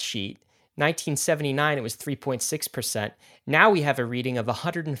balance sheet. 1979, it was 3.6%. Now we have a reading of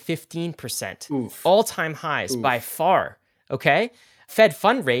 115%. All-time highs by far, okay? Fed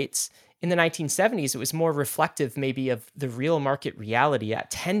fund rates, in the 1970s, it was more reflective maybe of the real market reality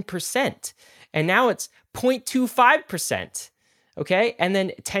at 10%. And now it's 0.25%. Okay. And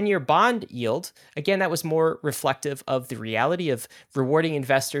then 10-year bond yield, again, that was more reflective of the reality of rewarding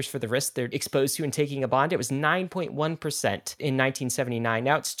investors for the risk they're exposed to in taking a bond. It was 9.1% in 1979.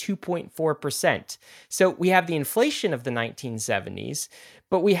 Now it's 2.4%. So we have the inflation of the 1970s,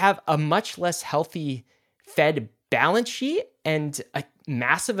 but we have a much less healthy Fed balance sheet and a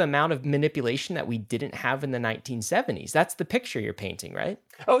massive amount of manipulation that we didn't have in the 1970s. That's the picture you're painting, right?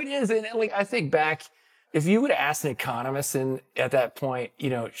 Oh, it is. And like, I think back, if you would ask an economist at that point,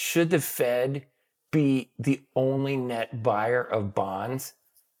 should the Fed be the only net buyer of bonds?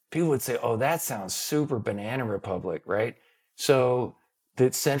 People would say, oh, that sounds super banana republic, right? So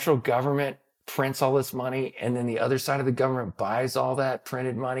the central government prints all this money and then the other side of the government buys all that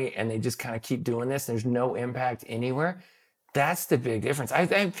printed money and they just kind of keep doing this. There's no impact anywhere. That's the big difference. I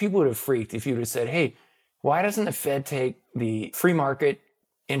think people would have freaked if you would have said, hey, why doesn't the Fed take the free market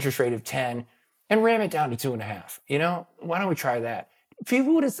interest rate of 10 and ram it down to 2.5? Why don't we try that?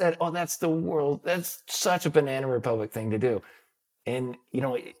 People would have said, oh, that's such a banana republic thing to do. And,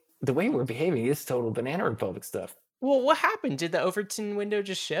 the way we're behaving is total banana republic stuff. Well, what happened? Did the Overton window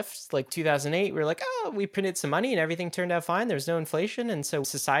just shift? Like 2008, we were like, oh, we printed some money and everything turned out fine. There's no inflation. And so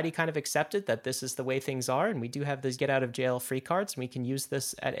society kind of accepted that this is the way things are. And we do have those get out of jail free cards and we can use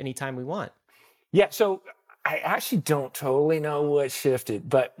this at any time we want. Yeah. So I actually don't totally know what shifted.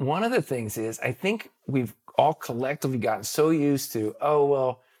 But one of the things is I think we've all collectively gotten so used to, oh,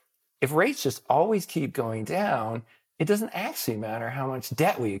 well, if rates just always keep going down, it doesn't actually matter how much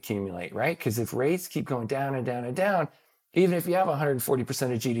debt we accumulate, right? Because if rates keep going down and down and down, even if you have 140%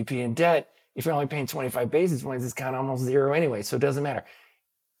 of GDP in debt, if you're only paying 25 basis points, it's kind of almost zero anyway, so it doesn't matter.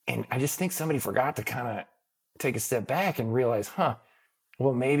 And I just think somebody forgot to kind of take a step back and realize,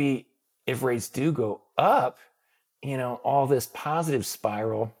 well, maybe if rates do go up, all this positive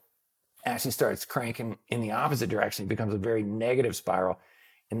spiral actually starts cranking in the opposite direction. It becomes a very negative spiral.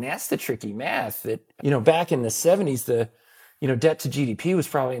 And that's the tricky math that, back in the 70s, the, debt to GDP was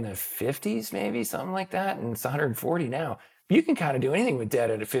probably in the 50s, maybe something like that. And it's 140 now. You can kind of do anything with debt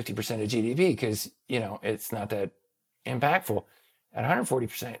at a 50% of GDP because, it's not that impactful. at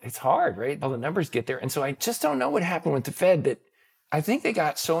 140%, it's hard, right? All the numbers get there. And so I just don't know what happened with the Fed, that I think they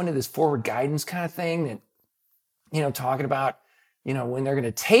got so into this forward guidance kind of thing that, talking about, when they're going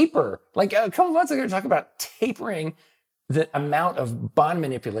to taper, like a couple months ago, they were talking about tapering the amount of bond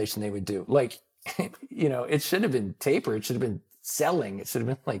manipulation they would do. Like, it shouldn't have been taper. It should have been selling. It should have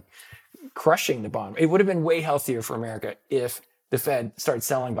been like crushing the bond. It would have been way healthier for America if the Fed started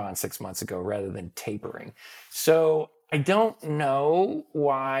selling bonds 6 months ago rather than tapering. So I don't know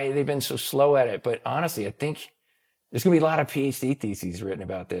why they've been so slow at it, but honestly, I think there's going to be a lot of PhD theses written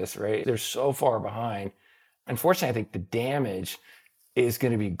about this, right? They're so far behind. Unfortunately, I think the damage is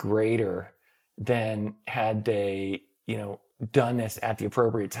going to be greater than had they, done this at the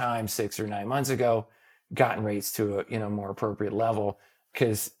appropriate time 6 or 9 months ago, gotten rates to a, more appropriate level.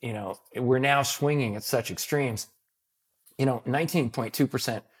 Because, we're now swinging at such extremes.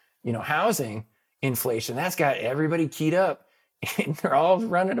 19.2%, housing inflation, that's got everybody keyed up and they're all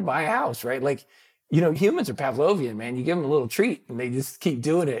running to buy a house, right? Like, humans are Pavlovian, man. You give them a little treat and they just keep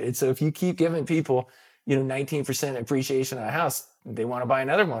doing it. And so if you keep giving people, 19% appreciation on a house, they want to buy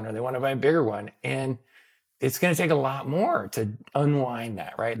another one or they want to buy a bigger one. And it's going to take a lot more to unwind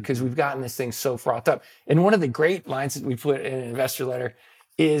that, right? Because we've gotten this thing so frothed up. And one of the great lines that we put in an investor letter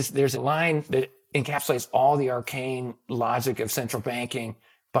is there's a line that encapsulates all the arcane logic of central banking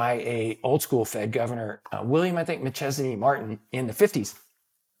by a old school Fed governor, William, I think, McChesney Martin in the 50s.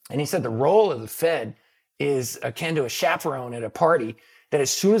 And he said the role of the Fed is akin to a chaperone at a party that as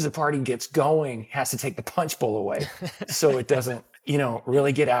soon as the party gets going has to take the punch bowl away so it doesn't,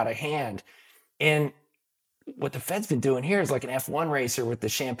 really get out of hand. And what the Fed's been doing here is like an F1 racer with the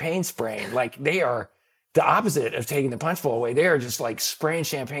champagne spraying. Like they are the opposite of taking the punch bowl away. They are just like spraying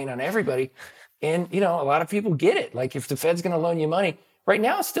champagne on everybody. And, a lot of people get it. Like if the Fed's going to loan you money right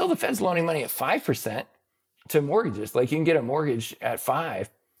now, still the Fed's loaning money at 5% to mortgages. Like you can get a mortgage at 5,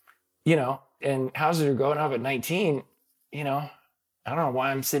 and houses are going up at 19, I don't know why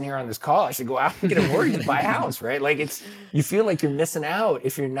I'm sitting here on this call. I should go out and get a mortgage and buy a house, right? Like you feel like you're missing out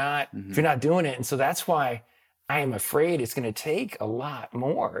if you're not doing it. And so that's why I am afraid it's going to take a lot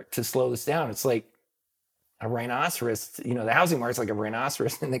more to slow this down. It's like a rhinoceros, the housing market's like a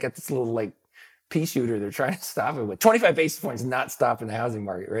rhinoceros and they got this little like pea shooter they're trying to stop it with. 25 basis points not stopping the housing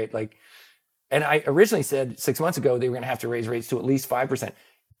market, right? Like, and I originally said 6 months ago they were going to have to raise rates to at least 5%.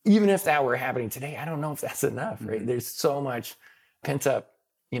 Even if that were happening today, I don't know if that's enough, right? There's so much pent up,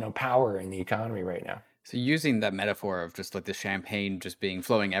 power in the economy right now. So using that metaphor of just like the champagne just being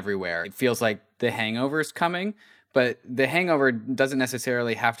flowing everywhere, it feels like the hangover is coming, but the hangover doesn't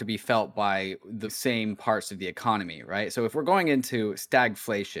necessarily have to be felt by the same parts of the economy, right? So if we're going into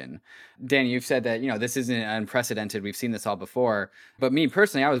stagflation, Danny, you've said that, this isn't unprecedented. We've seen this all before. But me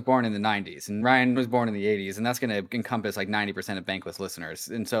personally, I was born in the 90s and Ryan was born in the 80s. And that's going to encompass like 90% of Bankless listeners.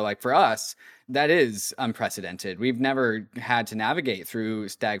 And so like for us, that is unprecedented. We've never had to navigate through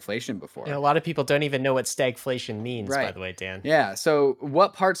stagflation before. A lot of people don't even know what stagflation means, right. By the way, Dan. Yeah. So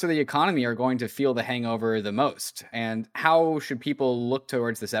what parts of the economy are going to feel the hangover the most? And how should people look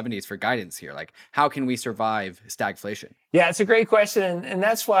towards the 70s for guidance here? Like, how can we survive stagflation? Yeah, it's a great question. And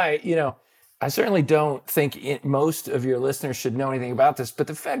that's why, I certainly don't think most of your listeners should know anything about this, but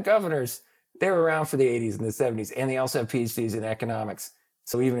the Fed governors, they were around for the 80s and the 70s, and they also have PhDs in economics.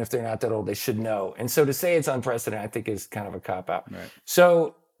 So even if they're not that old, they should know. And so to say it's unprecedented, I think is kind of a cop-out. Right.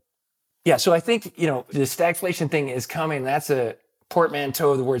 So, yeah, so I think, the stagflation thing is coming. That's a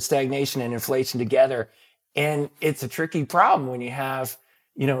portmanteau of the word stagnation and inflation together. And it's a tricky problem when you have,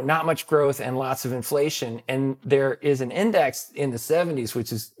 not much growth and lots of inflation. And there is an index in the 70s,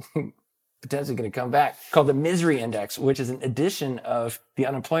 which is potentially going to come back, called the misery index, which is an addition of the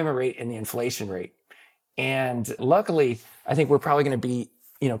unemployment rate and the inflation rate. And luckily, I think we're probably going to be,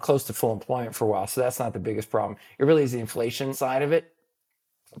 close to full employment for a while. So that's not the biggest problem. It really is the inflation side of it.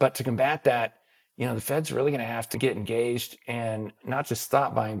 But to combat that, the Fed's really going to have to get engaged and not just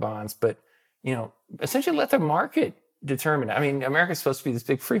stop buying bonds, but, essentially let the market determine. I mean, America's supposed to be this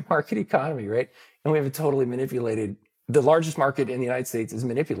big free market economy, right? And we have a totally manipulated, the largest market in the United States is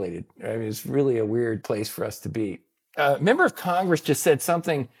manipulated. I mean, it's really a weird place for us to be. A member of Congress just said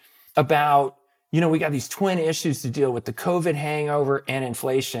something about, we got these twin issues to deal with, the COVID hangover and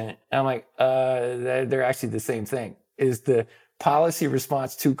inflation. And I'm like, they're actually the same thing. Is the policy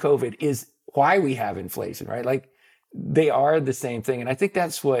response to COVID is why we have inflation, right? Like they are the same thing. And I think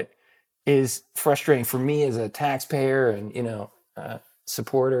that's what is frustrating for me as a taxpayer and,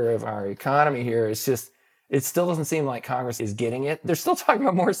 supporter of our economy here. It's just, it still doesn't seem like Congress is getting it. They're still talking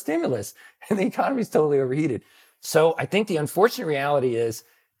about more stimulus and the economy is totally overheated. So I think the unfortunate reality is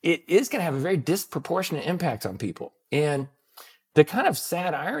it is going to have a very disproportionate impact on people. And the kind of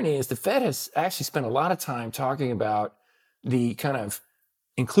sad irony is the Fed has actually spent a lot of time talking about the kind of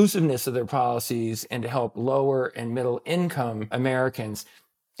inclusiveness of their policies and to help lower and middle income Americans.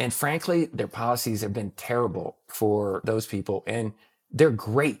 And frankly, their policies have been terrible for those people. And they're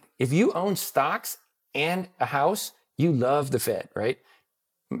great. If you own stocks and a house, you love the Fed, right?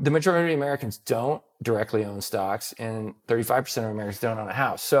 The majority of Americans don't directly own stocks, and 35% of Americans don't own a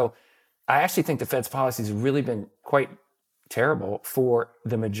house. So I actually think the Fed's policies have really been quite terrible for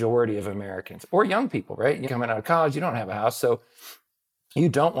the majority of Americans or young people, right? You're coming out of college, you don't have a house. So you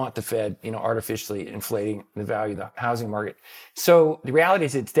don't want the Fed, artificially inflating the value of the housing market. So the reality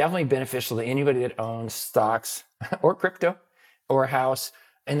is it's definitely beneficial to anybody that owns stocks or crypto or a house.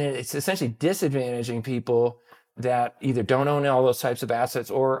 And then it's essentially disadvantaging people that either don't own all those types of assets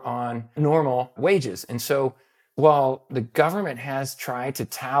or on normal wages. And so while the government has tried to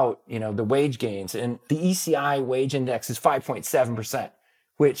tout, the wage gains, and the ECI wage index is 5.7%,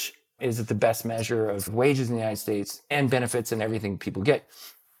 which is the best measure of wages in the United States and benefits and everything people get,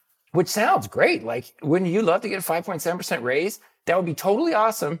 which sounds great. Like, wouldn't you love to get a 5.7% raise? That would be totally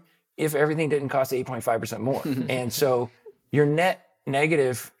awesome if everything didn't cost 8.5% more. And so you're net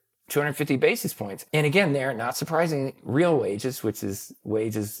negative 250 basis points. And again, there, not surprisingly, real wages, which is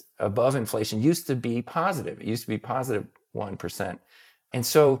wages above inflation, used to be positive. It used to be positive 1%. And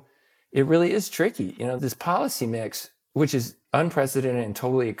so it really is tricky. This policy mix, which is unprecedented and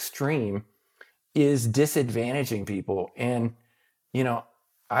totally extreme, is disadvantaging people. And,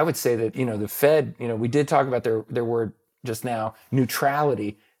 I would say that, the Fed, we did talk about their word just now,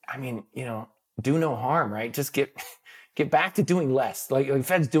 neutrality. I mean, do no harm, right? Just get back to doing less. Like the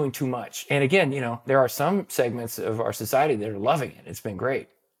Fed's doing too much. And again, there are some segments of our society that are loving it. It's been great.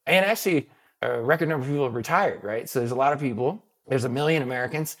 And actually, a record number of people have retired, right? So there's a lot of people, there's 1 million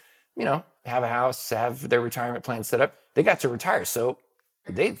Americans, have a house, have their retirement plan set up. They got to retire. So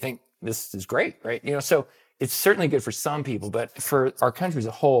they think this is great, right? So it's certainly good for some people, but for our country as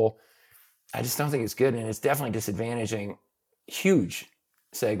a whole, I just don't think it's good. And it's definitely disadvantaging huge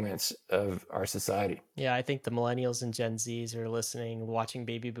segments of our society. Yeah, I think the millennials and Gen Zs are listening, watching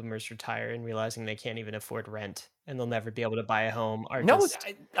baby boomers retire and realizing they can't even afford rent and they'll never be able to buy a home.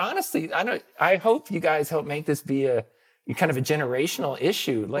 Honestly, I hope you guys help make this be a kind of a generational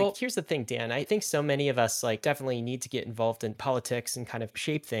issue. Well, here's the thing, Dan. I think so many of us definitely need to get involved in politics and kind of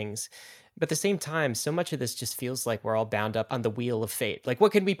shape things. But at the same time, so much of this just feels like we're all bound up on the wheel of fate. Like,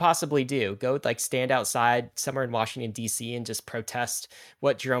 what could we possibly do? Go stand outside somewhere in Washington, D.C. and just protest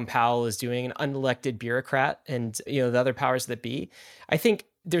what Jerome Powell is doing, an unelected bureaucrat and, the other powers that be. I think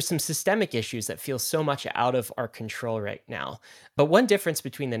there's some systemic issues that feel so much out of our control right now. But one difference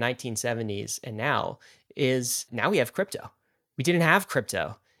between the 1970s and now is now we have crypto. We didn't have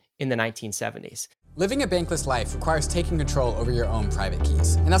crypto in the 1970s. Living a bankless life requires taking control over your own private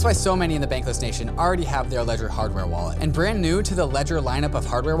keys. And that's why so many in the bankless nation already have their Ledger hardware wallet. And brand new to the Ledger lineup of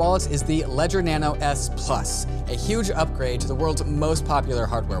hardware wallets is the Ledger Nano S Plus, a huge upgrade to the world's most popular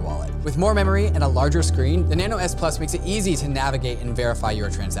hardware wallet. With more memory and a larger screen, the Nano S Plus makes it easy to navigate and verify your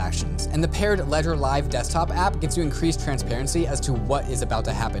transactions. And the paired Ledger Live desktop app gives you increased transparency as to what is about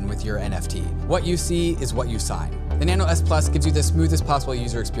to happen with your NFT. What you see is what you sign. The Nano S Plus gives you the smoothest possible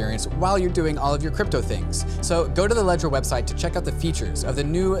user experience while you're doing all of your crypto things. So go to the Ledger website to check out the features of the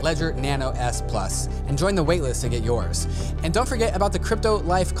new Ledger Nano S Plus and join the waitlist to get yours. And don't forget about the Crypto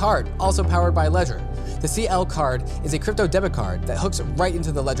Life card, also powered by Ledger. The CL card is a crypto debit card that hooks right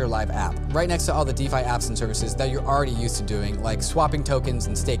into the Ledger Live app, right next to all the DeFi apps and services that you're already used to doing, like swapping tokens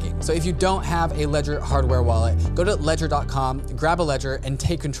and staking. So if you don't have a Ledger hardware wallet, go to ledger.com, grab a Ledger, and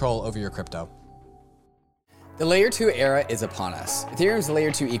take control over your crypto. The Layer 2 era is upon us. Ethereum's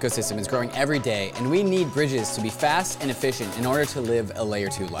Layer 2 ecosystem is growing every day, and we need bridges to be fast and efficient in order to live a Layer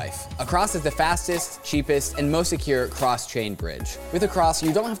 2 life. Across is the fastest, cheapest, and most secure cross-chain bridge. With Across,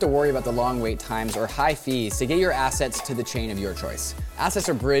 you don't have to worry about the long wait times or high fees to get your assets to the chain of your choice. Assets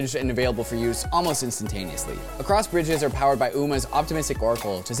are bridged and available for use almost instantaneously. Across bridges are powered by UMA's optimistic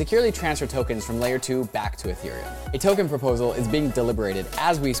oracle to securely transfer tokens from Layer 2 back to Ethereum. A token proposal is being deliberated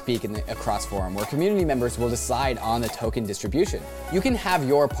as we speak in the Across forum, where community members will decide on the token distribution. You can have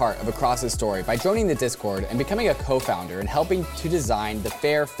your part of Across's story by joining the Discord and becoming a co-founder and helping to design the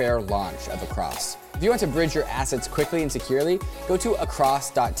fair launch of Across. If you want to bridge your assets quickly and securely, go to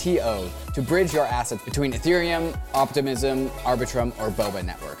across.to to bridge your assets between Ethereum, Optimism, Arbitrum, or Boba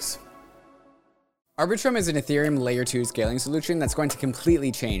networks. Arbitrum is an Ethereum Layer 2 scaling solution that's going to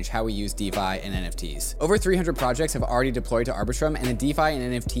completely change how we use DeFi and NFTs. Over 300 projects have already deployed to Arbitrum, and the DeFi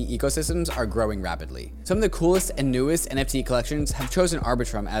and NFT ecosystems are growing rapidly. Some of the coolest and newest NFT collections have chosen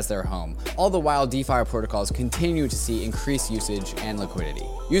Arbitrum as their home, all the while DeFi protocols continue to see increased usage and liquidity.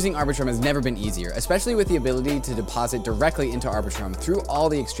 Using Arbitrum has never been easier, especially with the ability to deposit directly into Arbitrum through all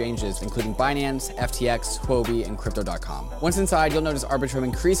the exchanges, including Binance, FTX, Huobi, and Crypto.com. Once inside, you'll notice Arbitrum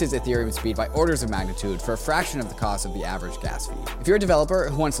increases Ethereum speed by orders of magnitude for a fraction of the cost of the average gas fee. If you're a developer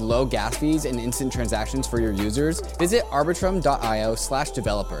who wants low gas fees and instant transactions for your users, visit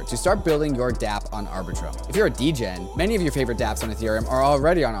arbitrum.io/developer to start building your dApp on Arbitrum. If you're a degen, many of your favorite dApps on Ethereum are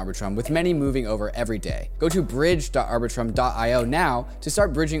already on Arbitrum, with many moving over every day. Go to bridge.arbitrum.io now to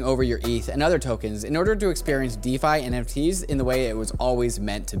start bridging over your ETH and other tokens in order to experience DeFi and NFTs in the way it was always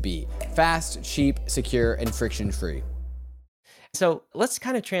meant to be: fast, cheap, secure, and friction-free. So let's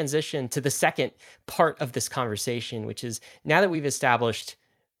kind of transition to the second part of this conversation, which is now that we've established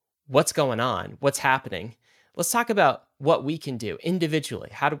what's going on, what's happening, let's talk about what we can do individually,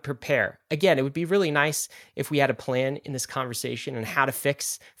 how to prepare. Again, it would be really nice if we had a plan in this conversation on how to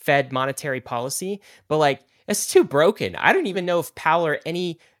fix Fed monetary policy, but like, it's too broken. I don't even know if Powell or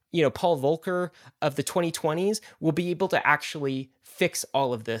any, Paul Volcker of the 2020s will be able to actually fix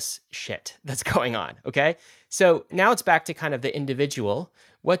all of this shit that's going on, okay? So now it's back to kind of the individual.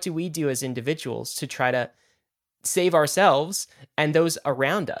 What do we do as individuals to try to save ourselves and those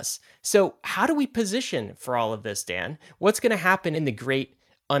around us? So how do we position for all of this, Dan? What's going to happen in the great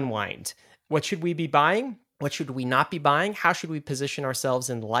unwind? What should we be buying? What should we not be buying? How should we position ourselves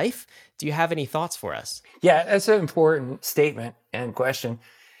in life? Do you have any thoughts for us? Yeah, that's an important statement and question.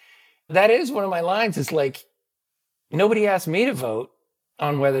 That is one of my lines. It's like, nobody asked me to vote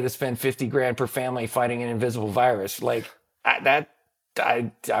on whether to spend 50 grand per family fighting an invisible virus. Like I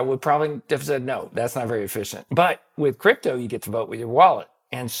would probably have said, no, that's not very efficient. But with crypto, you get to vote with your wallet.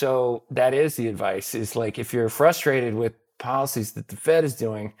 And so that is the advice, is like, if you're frustrated with policies that the Fed is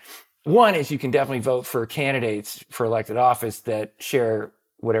doing, one is you can definitely vote for candidates for elected office that share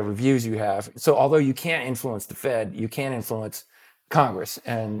whatever views you have. So although you can't influence the Fed, you can influence Congress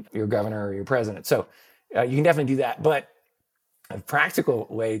and your governor or your president. So you can definitely do that. But a practical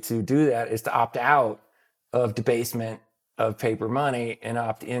way to do that is to opt out of debasement of paper money and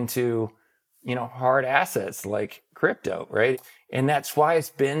opt into, hard assets like crypto, right? And that's why it's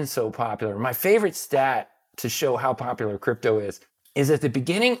been so popular. My favorite stat to show how popular crypto is at the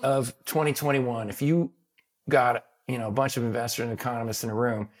beginning of 2021, if you got, a bunch of investors and economists in a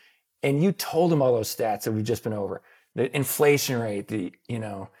room and you told them all those stats that we've just been over, the inflation rate, the,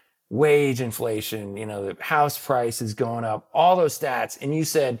 wage inflation, the house price is going up, all those stats. And you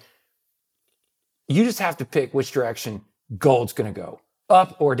said, you just have to pick which direction gold's going to go,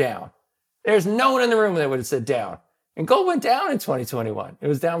 up or down. There's no one in the room that would have said down. And gold went down in 2021. It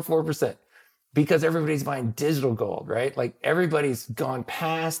was down 4% because everybody's buying digital gold, right? Like everybody's gone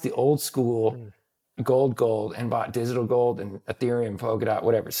past the old school gold and bought digital gold and Ethereum, Polkadot,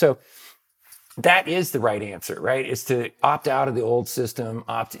 whatever. So that is the right answer, right? Is to opt out of the old system,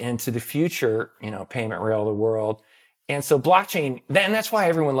 opt into the future, payment rail of the world. And so blockchain, and that's why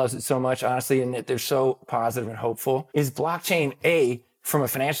everyone loves it so much, honestly, and that they're so positive and hopeful, is blockchain, from a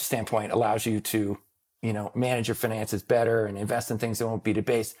financial standpoint, allows you to, manage your finances better and invest in things that won't be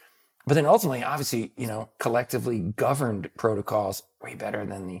debased. But then ultimately, obviously, collectively governed protocols way better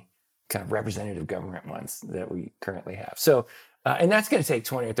than the kind of representative government ones that we currently have. So, and that's going to take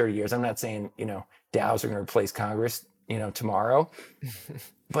 20 or 30 years. I'm not saying, DAOs are going to replace Congress, tomorrow.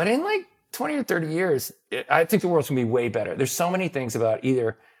 But in like 20 or 30 years, I think the world's going to be way better. There's so many things about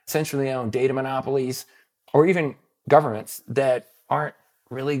either centrally owned data monopolies or even governments that aren't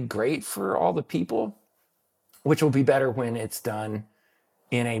really great for all the people, which will be better when it's done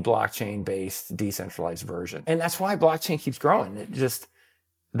in a blockchain-based decentralized version. And that's why blockchain keeps growing. It just,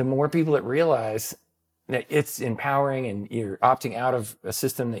 the more people that realize that it's empowering and you're opting out of a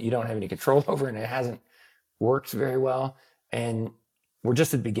system that you don't have any control over and it hasn't worked very well. And we're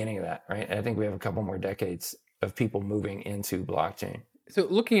just at the beginning of that, right? And I think we have a couple more decades of people moving into blockchain. So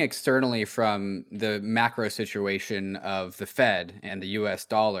looking externally from the macro situation of the Fed and the US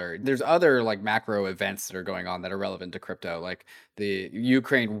dollar, there's other like macro events that are going on that are relevant to crypto, like the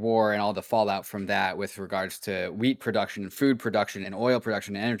Ukraine war and all the fallout from that with regards to wheat production, food production, and oil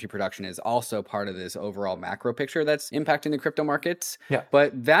production and energy production is also part of this overall macro picture that's impacting the crypto markets. Yeah.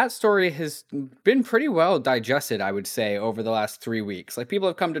 But that story has been pretty well digested, I would say, over the last 3 weeks. Like people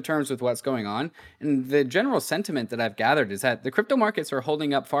have come to terms with what's going on. And the general sentiment that I've gathered is that the crypto markets are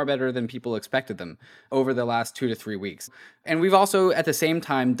holding up far better than people expected them over the last 2 to 3 weeks. And we've also, at the same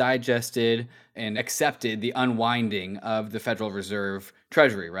time, digested and accepted the unwinding of the Federal Reserve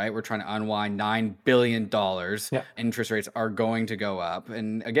Treasury, right? We're trying to unwind $9 billion. Yeah. Interest rates are going to go up.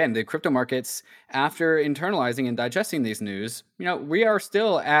 And again, the crypto markets, after internalizing and digesting these news, we are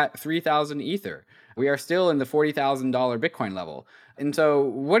still at 3,000 Ether. We are still in the $40,000 Bitcoin level. And so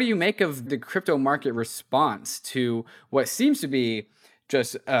what do you make of the crypto market response to what seems to be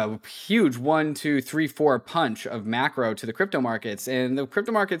just a huge 1, 2, 3, 4 punch of macro to the crypto markets? And the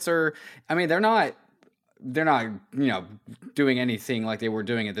crypto markets are, they're not, doing anything like they were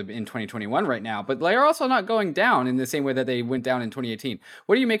doing in 2021 right now, but they're also not going down in the same way that they went down in 2018.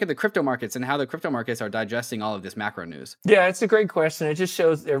 What do you make of the crypto markets and how the crypto markets are digesting all of this macro news? Yeah, it's a great question. It just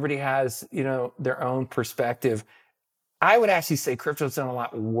shows everybody has, their own perspective. I would actually say crypto's done a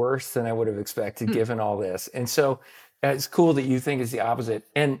lot worse than I would have expected given all this. And so it's cool that you think it's the opposite.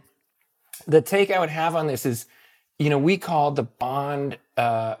 And the take I would have on this is, we called the bond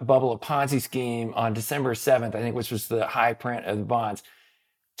bubble a Ponzi scheme on December 7th, I think, which was the high print of the bonds.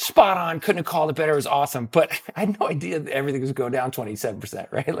 Spot on. Couldn't have called it better. It was awesome. But I had no idea that everything was going down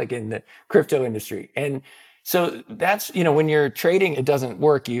 27%, right? Like in the crypto industry. And so that's, when you're trading, it doesn't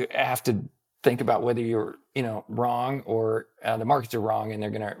work. You have to think about whether you're, wrong or the markets are wrong and they're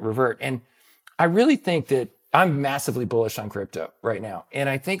going to revert. And I really think that I'm massively bullish on crypto right now. And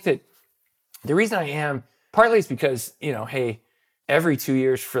I think that the reason I am partly is because, hey, every 2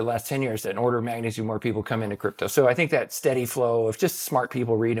 years for the last 10 years, an order of magnitude more people come into crypto. So I think that steady flow of just smart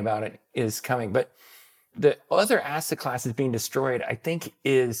people reading about it is coming. But the other asset classes being destroyed, I think,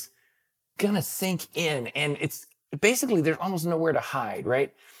 is going to sink in. And it's basically, there's almost nowhere to hide,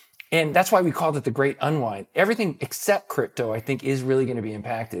 right? And that's why we called it the great unwind. Everything except crypto, I think, is really going to be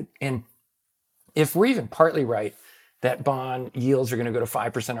impacted. And if we're even partly right that bond yields are going to go to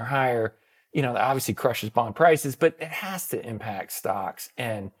 5% or higher, that obviously crushes bond prices, but it has to impact stocks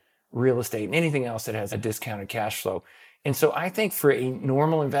and real estate and anything else that has a discounted cash flow. And so I think for a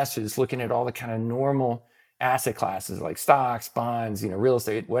normal investor that's looking at all the kind of normal asset classes like stocks, bonds, real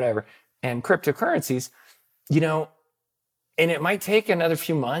estate, whatever, and cryptocurrencies, and it might take another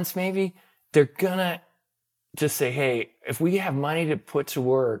few months, maybe, they're going to just say, hey, if we have money to put to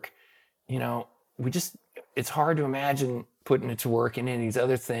work, it's hard to imagine putting it to work in any of these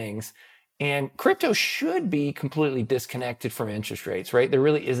other things. And crypto should be completely disconnected from interest rates, right? There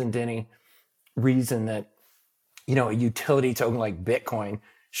really isn't any reason that, a utility token like Bitcoin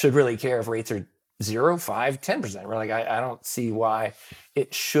should really care if rates are 0, 5, 10%. We're like, I don't see why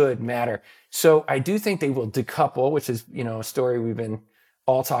it should matter. So I do think they will decouple, which is, a story we've been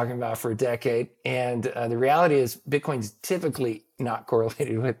all talking about for a decade. And the reality is Bitcoin's typically not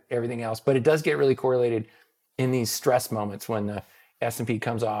correlated with everything else, but it does get really correlated in these stress moments when the S&P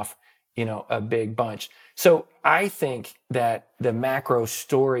comes off, a big bunch. So I think that the macro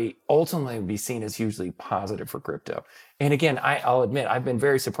story ultimately will be seen as hugely positive for crypto. And again, I'll admit, I've been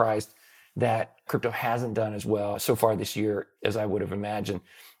very surprised that crypto hasn't done as well so far this year as I would have imagined.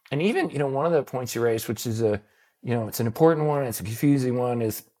 And even, one of the points you raised, which is it's an important one, it's a confusing one,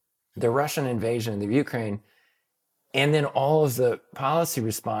 is the Russian invasion of the Ukraine. And then all of the policy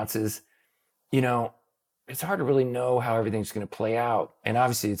responses, it's hard to really know how everything's going to play out. And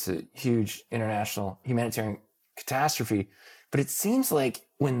obviously it's a huge international humanitarian catastrophe, but it seems like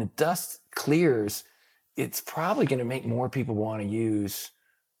when the dust clears, it's probably going to make more people want to use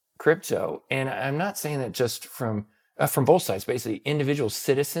crypto. And I'm not saying that just from both sides, basically individual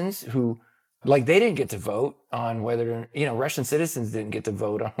citizens who, like, they didn't get to vote on whether, Russian citizens didn't get to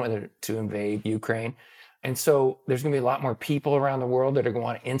vote on whether to invade Ukraine. And so there's going to be a lot more people around the world that are going to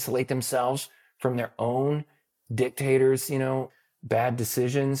want to insulate themselves from their own dictators, bad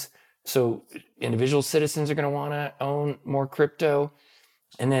decisions. So individual citizens are going to want to own more crypto.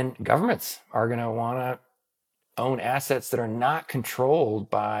 And then governments are going to want to own assets that are not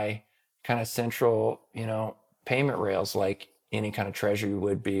controlled by kind of central, payment rails like any kind of treasury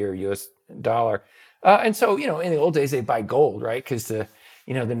would be or US dollar. And so, in the old days, they buy gold, right? Because the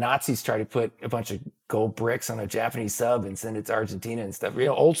Nazis tried to put a bunch of gold bricks on a Japanese sub and send it to Argentina and stuff.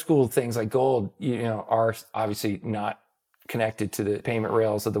 Old school things like gold, are obviously not connected to the payment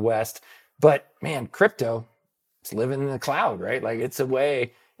rails of the West. But man, crypto, it's living in the cloud, right? Like it's a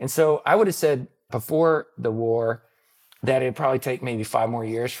way. And so I would have said before the war that it'd probably take maybe 5 more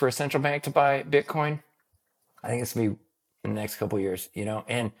years for a central bank to buy Bitcoin. I think it's going to be in the next couple of years,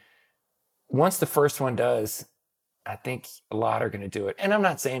 and once the first one does, I think a lot are going to do it. And I'm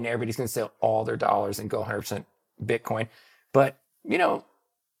not saying everybody's going to sell all their dollars and go 100% Bitcoin, but,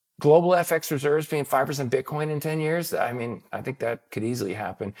 global FX reserves being 5% Bitcoin in 10 years, I think that could easily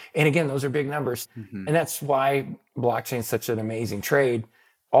happen. And again, those are big numbers. Mm-hmm. And that's why blockchain is such an amazing trade.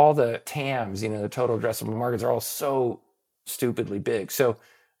 all the TAMs, the total addressable markets, are all so stupidly big. So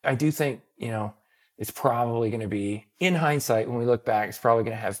I do think, it's probably going to be, in hindsight, when we look back, it's probably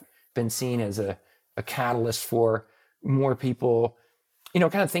going to have been seen as a catalyst for more people,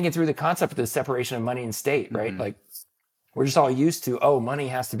 kind of thinking through the concept of the separation of money and state, right? Like, we're just all used to, money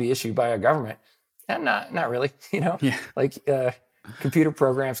has to be issued by a government. And not really, like computer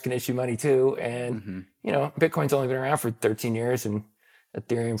programs can issue money too. And, Bitcoin's only been around for 13 years and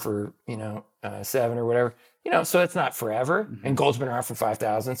Ethereum for, 7 or whatever, so it's not forever. And gold's been around for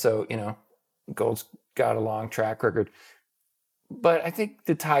 5,000. So, gold's got a long track record. But I think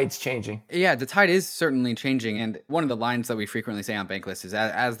the tide's changing. Yeah, the tide is certainly changing. And one of the lines that we frequently say on Bankless is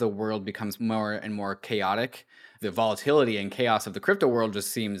as the world becomes more and more chaotic, the volatility and chaos of the crypto world just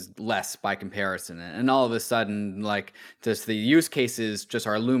seems less by comparison. And all of a sudden, like, just the use cases just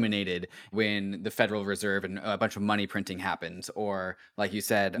are illuminated when the Federal Reserve and a bunch of money printing happens. Or, like you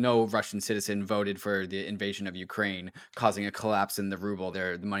said, no Russian citizen voted for the invasion of Ukraine, causing a collapse in the ruble,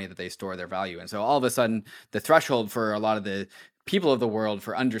 the money that they store, their value. And so all of a sudden, the threshold for a lot of the people of the world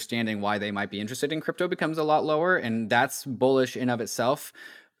for understanding why they might be interested in crypto becomes a lot lower, and that's bullish in of itself.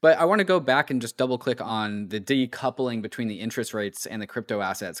 But I want to go back and just double click on the decoupling between the interest rates and the crypto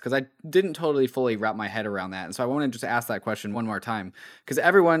assets, because I didn't totally fully wrap my head around that. And so I want to just ask that question one more time, because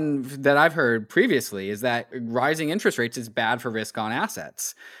everyone that I've heard previously is that rising interest rates is bad for risk on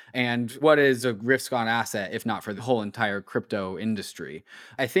assets. And what is a risk on asset if not for the whole entire crypto industry?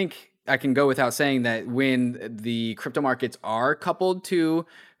 I think I can go without saying that when the crypto markets are coupled to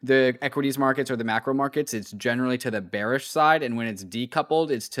the equities markets or the macro markets, it's generally to the bearish side. And when it's decoupled,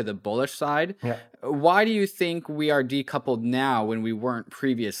 it's to the bullish side. Yeah. Why do you think we are decoupled now when we weren't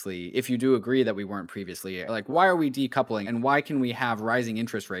previously? If you do agree that we weren't previously, like, why are we decoupling? And why can we have rising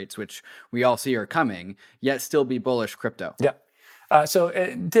interest rates, which we all see are coming, yet still be bullish crypto? Yeah. So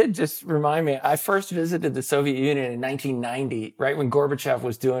it did just remind me, I first visited the Soviet Union in 1990, right when Gorbachev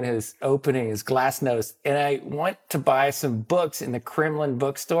was doing his opening, his glasnost. And I went to buy some books in the Kremlin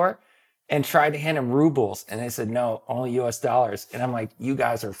bookstore and tried to hand them rubles. And they said, no, only US dollars. And I'm like, you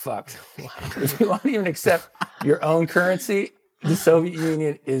guys are fucked. If you won't even accept your own currency, the Soviet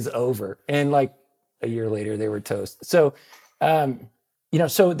Union is over. And like a year later, they were toast. So,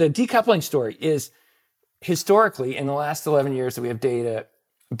 so the decoupling story is, historically, in the last 11 years that we have data,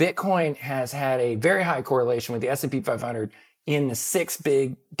 Bitcoin has had a very high correlation with the S&P 500 in the 6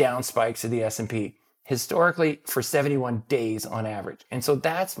 big down spikes of the S&P, historically for 71 days on average. And so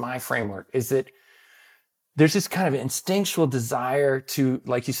that's my framework, is that there's this kind of instinctual desire to,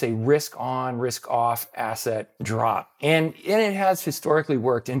 like you say, risk on, risk off asset drop. And it has historically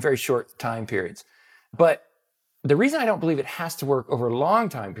worked in very short time periods. But the reason I don't believe it has to work over long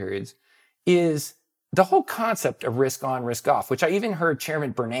time periods is the whole concept of risk on, risk off, which I even heard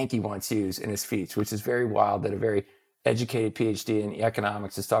Chairman Bernanke once use in his speech, which is very wild that a very educated PhD in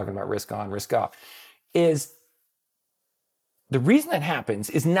economics is talking about risk on, risk off, is the reason that happens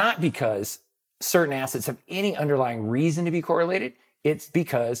is not because certain assets have any underlying reason to be correlated. It's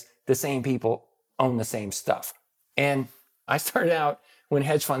because the same people own the same stuff. And I started out when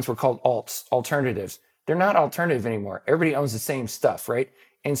hedge funds were called alts, alternatives. They're not alternative anymore. Everybody owns the same stuff, right?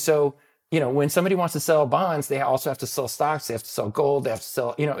 And so when somebody wants to sell bonds, they also have to sell stocks, they have to sell gold, they have to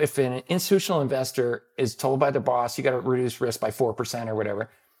sell, if an institutional investor is told by their boss, you got to reduce risk by 4% or whatever,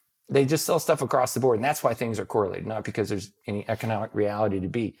 they just sell stuff across the board. And that's why things are correlated, not because there's any economic reality to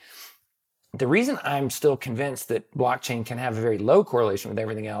be. The reason I'm still convinced that blockchain can have a very low correlation with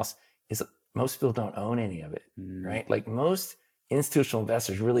everything else is that most people don't own any of it, right? Like most institutional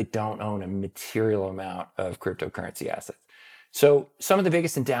investors really don't own a material amount of cryptocurrency assets. So some of the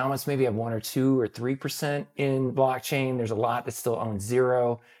biggest endowments maybe have 1 or 2 or 3% in blockchain. There's a lot that still own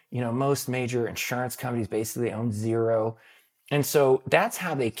 0. Most major insurance companies basically own 0. And so that's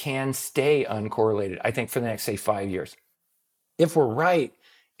how they can stay uncorrelated, I think, for the next, say, 5 years. If we're right,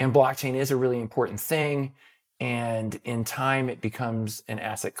 and blockchain is a really important thing, and in time it becomes an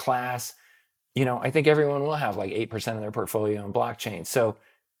asset class, I think everyone will have like 8% of their portfolio in blockchain. So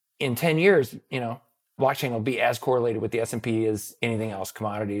in 10 years, blockchain will be as correlated with the S&P as anything else,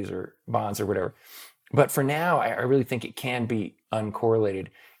 commodities or bonds or whatever. But for now, I really think it can be uncorrelated.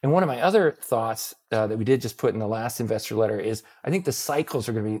 And one of my other thoughts that we did just put in the last investor letter is I think the cycles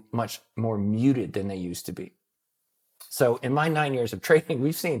are going to be much more muted than they used to be. So in my 9 years of trading,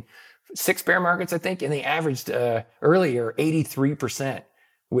 we've seen 6 bear markets, I think, and they averaged earlier 83%,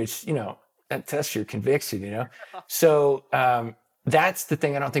 which, that tests your conviction, So that's the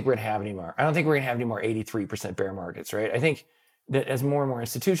thing I don't think we're going to have anymore. I don't think we're going to have any more 83% bear markets, right? I think that as more and more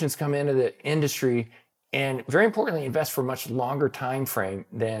institutions come into the industry, and very importantly, invest for a much longer time frame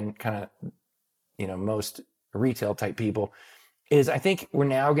than kind of, most retail type people, is I think we're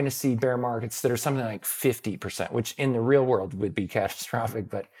now going to see bear markets that are something like 50%, which in the real world would be catastrophic,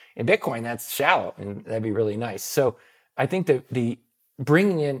 but in Bitcoin, that's shallow, and that'd be really nice. So I think that the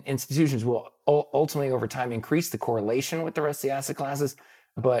bringing in institutions will ultimately over time increase the correlation with the rest of the asset classes,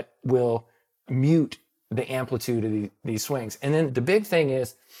 but will mute the amplitude of these swings. And then the big thing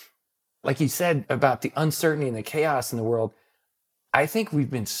is, like you said about the uncertainty and the chaos in the world, I think we've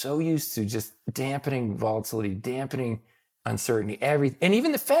been so used to just dampening volatility, dampening uncertainty, and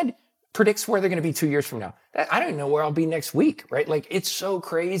even the Fed predicts where they're going to be 2 years from now. I don't even know where I'll be next week, right? Like, it's so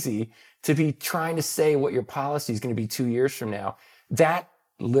crazy to be trying to say what your policy is going to be 2 years from now. That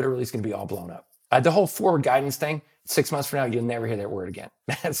literally is going to be all blown up. The whole forward guidance thing, 6 months from now, you'll never hear that word again.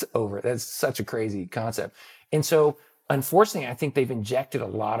 That's over. That's such a crazy concept. And so, unfortunately, I think they've injected a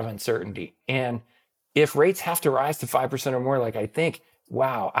lot of uncertainty. And if rates have to rise to 5% or more, like I think,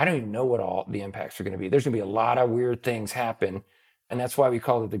 wow, I don't even know what all the impacts are going to be. There's going to be a lot of weird things happen. And that's why we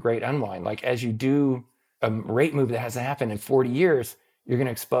call it the great unwind. Like, as you do a rate move that hasn't happened in 40 years, you're going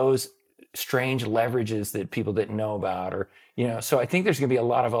to expose strange leverages that people didn't know about, or, so I think there's going to be a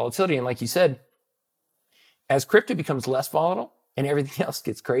lot of volatility. And like you said, as crypto becomes less volatile and everything else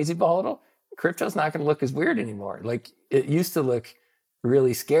gets crazy volatile, crypto's not going to look as weird anymore. Like, it used to look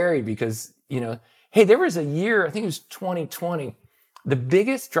really scary because, hey, there was a year, I think it was 2020, the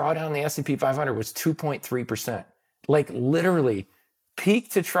biggest drawdown in the S&P 500 was 2.3%. Like, literally,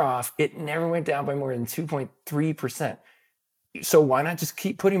 peak to trough, it never went down by more than 2.3%. So why not just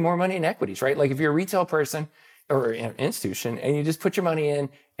keep putting more money in equities, right? Like, if you're a retail person or an institution and you just put your money in,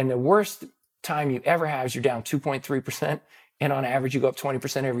 and the worst time you ever have is you're down 2.3%, and on average you go up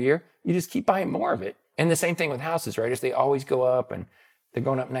 20% every year, you just keep buying more of it. And the same thing with houses, right? If they always go up and they're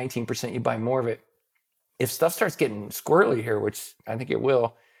going up 19%, you buy more of it. If stuff starts getting squirrely here, which I think it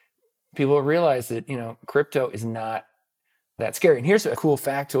will, people will realize that, crypto is not that scary. And here's a cool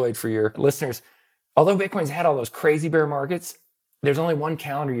factoid for your listeners. Although Bitcoin's had all those crazy bear markets, there's only one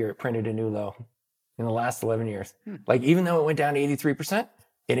calendar year it printed a new low in the last 11 years. Like, even though it went down to 83%,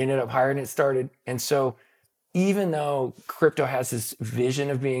 it ended up higher than it started. And so even though crypto has this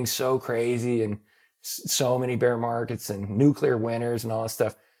vision of being so crazy and so many bear markets and nuclear winners and all this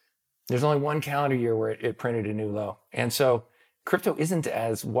stuff, there's only one calendar year where it printed a new low. And so crypto isn't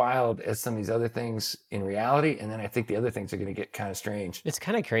as wild as some of these other things in reality. And then I think the other things are going to get kind of strange. It's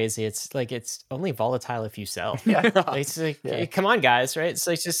kind of crazy. It's like, it's only volatile if you sell. Yeah. It's like, come on, guys, right? It's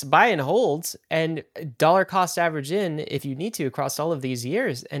like, just buy and hold and dollar cost average in if you need to across all of these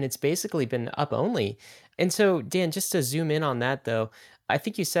years. And it's basically been up only. And so, Dan, just to zoom in on that, though, I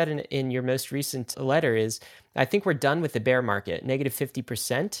think you said in your most recent letter is, I think we're done with the bear market, negative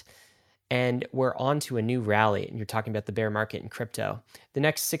 50%. And we're on to a new rally. And you're talking about the bear market in crypto. The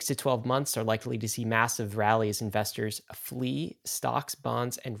next 6 to 12 months are likely to see massive rally as investors flee stocks,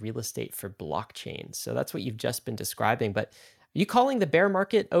 bonds, and real estate for blockchain. So that's what you've just been describing. But are you calling the bear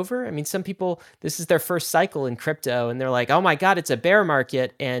market over? I mean, some people, this is their first cycle in crypto, and they're like, oh my God, it's a bear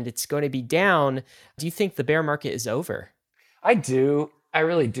market and it's going to be down. Do you think the bear market is over? I do. I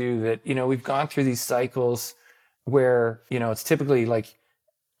really do. That, we've gone through these cycles where, it's typically like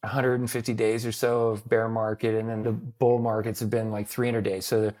 150 days or so of bear market, and then the bull markets have been like 300 days.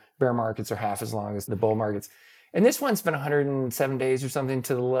 So the bear markets are half as long as the bull markets. And this one's been 107 days or something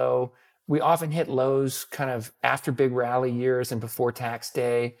to the low. We often hit lows kind of after big rally years and before tax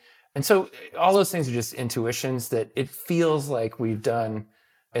day. And so all those things are just intuitions that it feels like we've done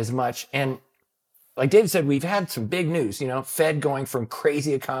as much. And like David said, we've had some big news, Fed going from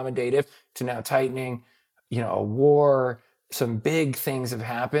crazy accommodative to now tightening, a war. Some big things have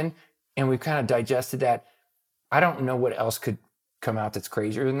happened, and we've kind of digested that. I don't know what else could come out that's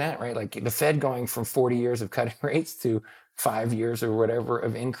crazier than that, right? Like the Fed going from 40 years of cutting rates to 5 years or whatever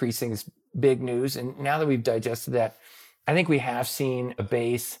of increasing is big news. And now that we've digested that, I think we have seen a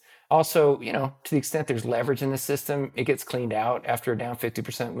base. Also, to the extent there's leverage in the system, it gets cleaned out after a down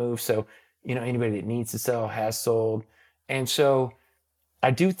 50% move. So, anybody that needs to sell has sold. And so I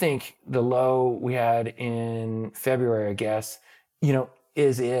do think the low we had in February, I guess,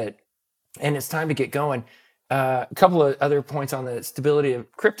 is it. And it's time to get going. A couple of other points on the stability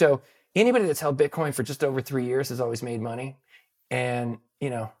of crypto. Anybody that's held Bitcoin for just over 3 years has always made money. And,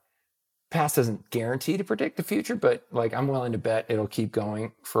 past doesn't guarantee to predict the future, but like, I'm willing to bet it'll keep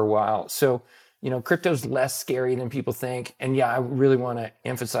going for a while. So, crypto's less scary than people think. And yeah, I really want to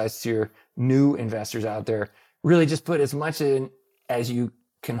emphasize to your new investors out there, really just put as much in as you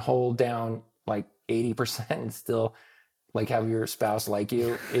can hold down like 80% and still like have your spouse like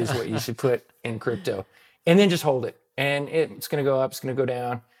you is what you should put in crypto. and then just hold it. And it's going to go up, it's going to go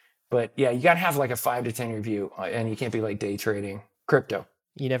down. But yeah, you got to have like a 5 to 10 year view, and you can't be like day trading crypto.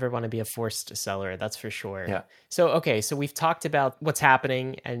 You never want to be a forced seller, that's for sure. Yeah. So we've talked about what's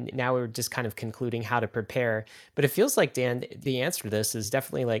happening, and now we're just kind of concluding how to prepare. But it feels like, Dan, the answer to this is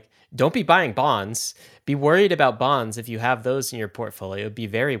definitely like, don't be buying bonds. Be worried about bonds if you have those in your portfolio. Be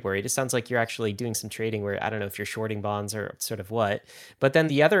very worried. It sounds like you're actually doing some trading where I don't know if you're shorting bonds or sort of what. But then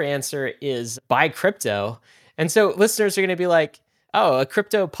the other answer is buy crypto. And so listeners are going to be like, oh, a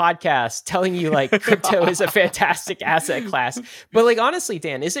crypto podcast telling you like crypto is a fantastic asset class. But like, honestly,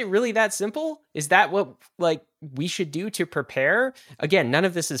 Dan, is it really that simple? Is that what like we should do to prepare? Again, none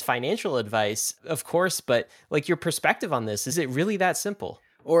of this is financial advice, of course, but like your perspective on this, is it really that simple?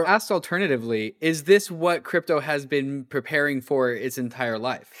 Or asked alternatively, is this what crypto has been preparing for its entire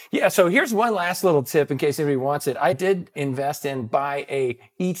life? Yeah, so here's one last little tip in case anybody wants it. I did invest in buy a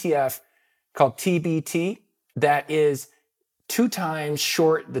ETF called TBT that is 2 times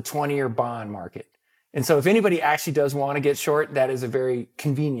short the 20-year bond market. And so if anybody actually does want to get short, that is a very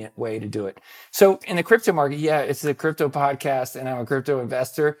convenient way to do it. So in the crypto market, yeah, it's a crypto podcast and I'm a crypto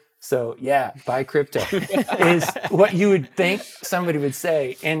investor. So yeah, buy crypto is what you would think somebody would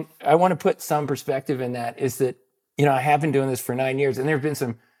say. And I want to put some perspective in that is that, I have been doing this for 9 years and there have been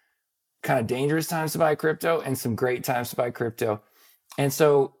some kind of dangerous times to buy crypto and some great times to buy crypto. And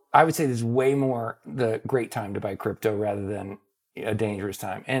so I would say there's way more the great time to buy crypto rather than a dangerous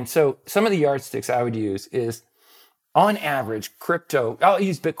time. And so some of the yardsticks I would use is on average, crypto, I'll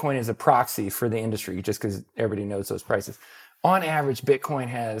use Bitcoin as a proxy for the industry just because everybody knows those prices. On average, Bitcoin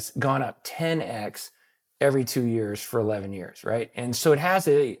has gone up 10x every 2 years for 11 years, right? And so it has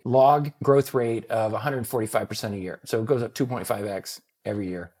a log growth rate of 145% a year. So it goes up 2.5x every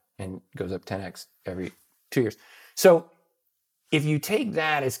year and goes up 10x every 2 years. So if you take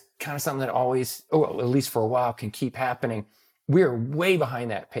that as kind of something that always, at least for a while, can keep happening, we're way behind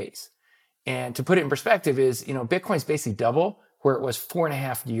that pace. And to put it in perspective is, Bitcoin's basically double where it was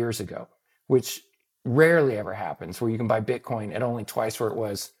 4.5 years ago, which rarely ever happens, where you can buy Bitcoin at only twice where it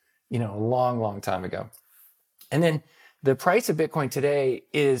was, a long, long time ago. And then the price of Bitcoin today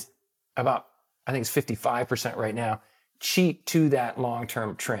is about, I think it's 55% right now, cheap to that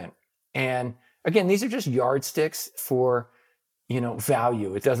long-term trend. And again, these are just yardsticks for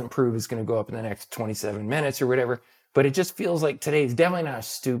value. It doesn't prove it's going to go up in the next 27 minutes or whatever, but it just feels like today is definitely not a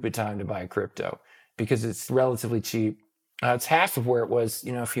stupid time to buy crypto because it's relatively cheap. It's half of where it was,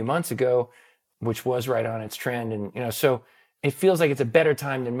 a few months ago, which was right on its trend. And, so it feels like it's a better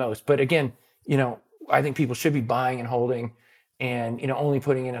time than most. But again, I think people should be buying and holding and, only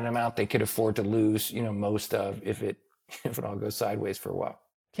putting in an amount they could afford to lose, most of if it all goes sideways for a while.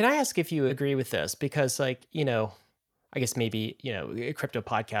 Can I ask if you agree with this? Because I guess maybe, a crypto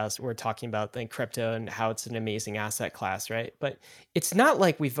podcast, we're talking about like crypto and how it's an amazing asset class, right? But it's not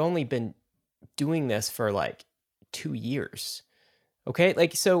like we've only been doing this for like 2 years. Okay.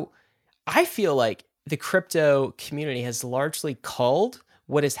 Like, so I feel like the crypto community has largely culled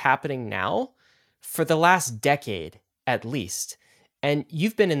what is happening now for the last decade, at least. And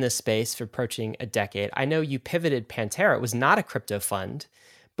you've been in this space for approaching a decade. I know you pivoted Pantera. It was not a crypto fund,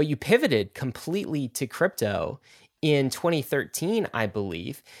 but you pivoted completely to crypto in 2013, I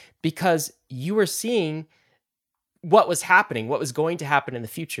believe, because you were seeing what was happening, what was going to happen in the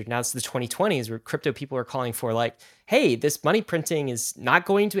future. Now it's the 2020s where crypto people are calling for like, hey, this money printing is not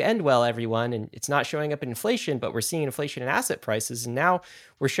going to end well, everyone. And it's not showing up in inflation, but we're seeing inflation in asset prices. And now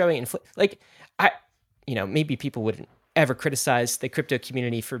we're showing maybe people wouldn't ever criticize the crypto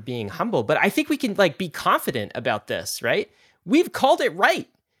community for being humble, but I think we can like be confident about this, right? We've called it right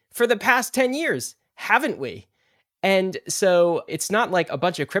for the past 10 years, haven't we? And so it's not like a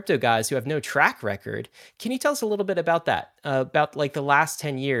bunch of crypto guys who have no track record. Can you tell us a little bit about that, about like the last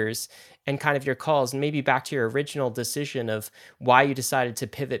 10 years and kind of your calls, and maybe back to your original decision of why you decided to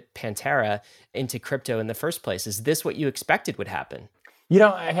pivot Pantera into crypto in the first place? Is this what you expected would happen?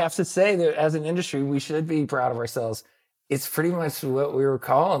 I have to say that as an industry, we should be proud of ourselves. It's pretty much what we were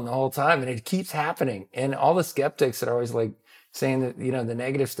calling the whole time, and it keeps happening. And all the skeptics are always like saying that, the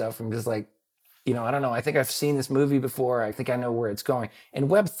negative stuff. I'm just like, I don't know. I think I've seen this movie before. I think I know where it's going. And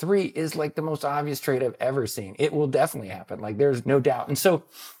Web3 is like the most obvious trade I've ever seen. It will definitely happen. Like there's no doubt. And so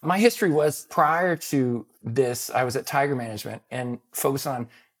my history was prior to this, I was at Tiger Management and focused on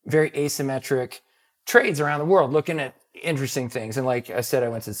very asymmetric trades around the world, looking at interesting things. And like I said, I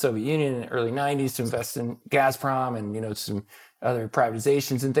went to the Soviet Union in the early 90s to invest in Gazprom and, some other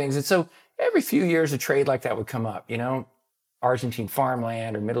privatizations and things. And so every few years, a trade like that would come up, Argentine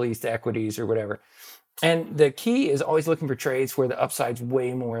farmland or Middle East equities or whatever. And the key is always looking for trades where the upside's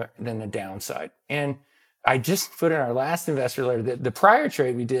way more than the downside. And I just put in our last investor letter that the prior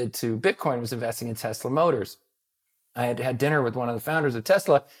trade we did to Bitcoin was investing in Tesla Motors. I had had dinner with one of the founders of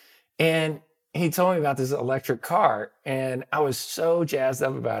Tesla, and he told me about this electric car, and I was so jazzed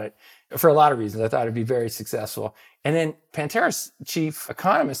up about it for a lot of reasons. I thought it'd be very successful. And then Pantera's chief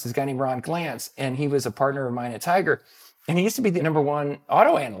economist is a guy named Ron Glantz, and he was a partner of mine at Tiger, and he used to be the #1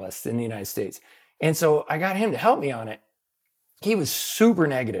 auto analyst in the United States. And so I got him to help me on it. He was super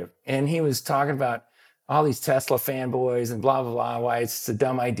negative, and he was talking about all these Tesla fanboys and blah, blah, blah, why it's a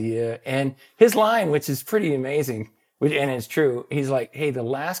dumb idea. And his line, which is pretty amazing, and it's true, he's like, hey, the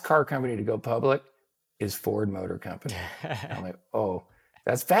last car company to go public is Ford Motor Company. I'm like, oh,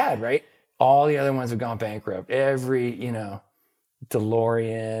 that's bad, right? All the other ones have gone bankrupt. Every,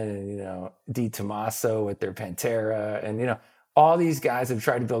 DeLorean and, Di Tommaso with their Pantera and, all these guys that have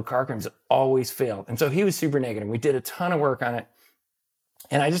tried to build car companies have always failed. And so he was super negative. We did a ton of work on it.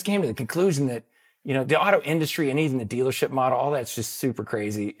 And I just came to the conclusion that, the auto industry and even the dealership model, all that's just super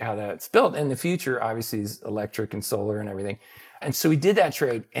crazy how that's built. And the future obviously is electric and solar and everything. And so we did that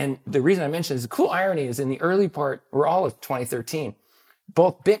trade. And the reason I mentioned is the cool irony is in the early part, we're all of 2013,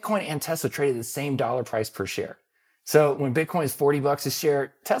 both Bitcoin and Tesla traded the same dollar price per share. So when Bitcoin is $40 a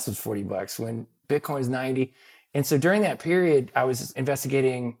share, Tesla's $40. When Bitcoin is 90. And so during that period, I was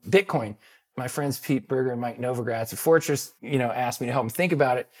investigating Bitcoin. My friends Pete Berger and Mike Novogratz at Fortress, asked me to help them think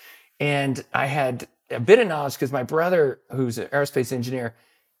about it. And I had a bit of knowledge because my brother, who's an aerospace engineer,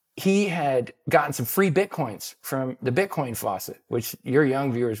 he had gotten some free Bitcoins from the Bitcoin faucet, which your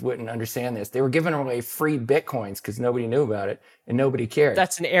young viewers wouldn't understand this. They were giving away free Bitcoins because nobody knew about it and nobody cared.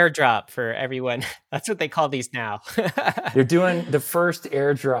 That's an airdrop for everyone. That's what they call these now. They're doing the first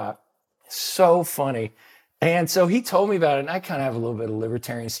airdrop. So funny. And so he told me about it, and I kind of have a little bit of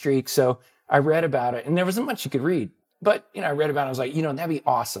libertarian streak. So I read about it, and there wasn't much you could read. But, I read about it. I was like, that'd be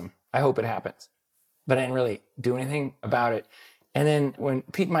awesome. I hope it happens. But I didn't really do anything about it. And then when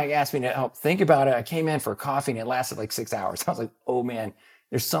Pete and Mike asked me to help think about it, I came in for a coffee, and it lasted like 6 hours. I was like, oh, man,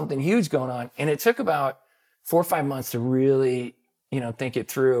 there's something huge going on. And it took about 4 or 5 months to really, think it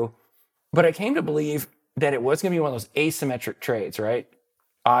through. But I came to believe that it was going to be one of those asymmetric trades, right?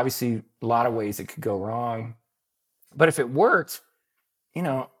 Obviously, a lot of ways it could go wrong. But if it worked,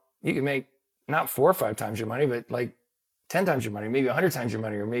 you could make not 4 or 5 times your money, but like 10 times your money, maybe 100 times your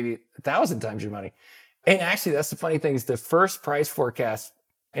money, or maybe 1,000 times your money. And actually, that's the funny thing is the first price forecast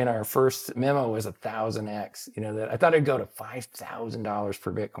in our first memo was 1,000x. That I thought it'd go to $5,000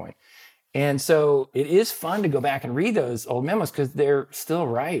 per Bitcoin. And so it is fun to go back and read those old memos because they're still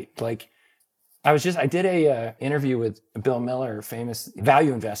right. Like I did a interview with Bill Miller, famous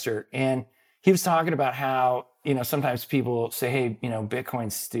value investor, and he was talking about how, sometimes people say, hey,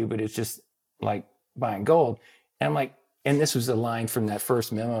 Bitcoin's stupid. It's just like buying gold. And I'm like, and this was a line from that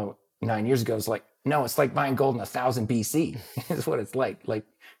first memo 9 years ago. It's like, no, it's like buying gold in 1000 BC. Is what it's like. Like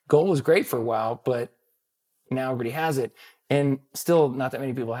gold was great for a while, but now everybody has it. And still not that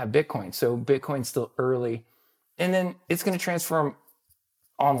many people have Bitcoin. So Bitcoin's still early. And then it's going to transform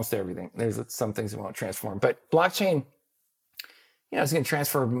almost everything. There's some things that won't transform. But blockchain, it's going to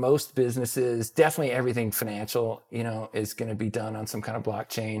transform most businesses. Definitely everything financial, is going to be done on some kind of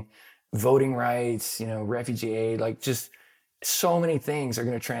blockchain. Voting rights, refugee aid, like just so many things are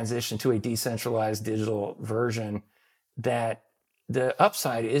going to transition to a decentralized digital version that the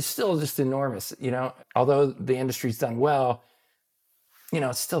upside is still just enormous. Although the industry's done well,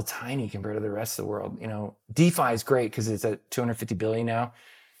 it's still tiny compared to the rest of the world. DeFi is great because it's at 250 billion now.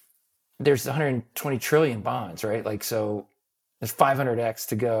 There's 120 trillion bonds, right? Like, so there's 500x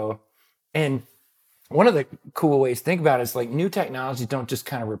to go. And one of the cool ways to think about it is like new technologies don't just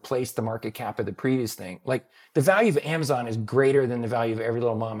kind of replace the market cap of the previous thing. Like the value of Amazon is greater than the value of every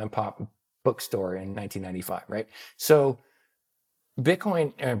little mom and pop bookstore in 1995, right? So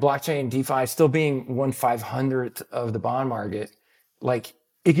Bitcoin, blockchain, DeFi still being 1/500th of the bond market, like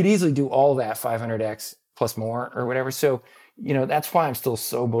it could easily do all that 500x plus more or whatever. So, that's why I'm still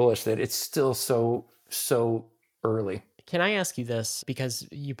so bullish that it's still so early. Can I ask you this, because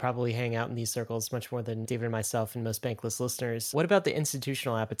you probably hang out in these circles much more than David and myself and most bankless listeners. What about the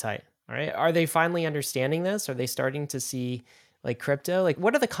institutional appetite? All right. Are they finally understanding this? Are they starting to see like crypto? Like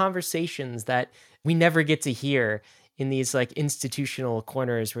what are the conversations that we never get to hear in these like institutional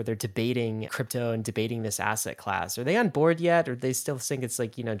corners where they're debating crypto and debating this asset class? Are they on board yet? Or do they still think it's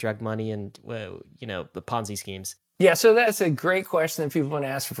like, drug money and, the Ponzi schemes? Yeah, so that's a great question that people have been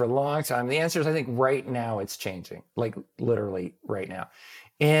asking for a long time. The answer is I think right now it's changing, like literally right now.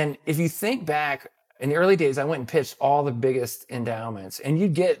 And if you think back in the early days, I went and pitched all the biggest endowments, and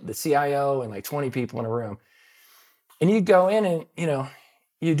you'd get the CIO and like 20 people in a room. And you'd go in and,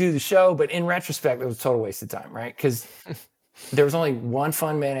 you do the show, but in retrospect, it was a total waste of time, right? Because there was only one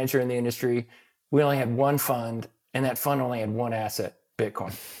fund manager in the industry. We only had one fund, and that fund only had one asset,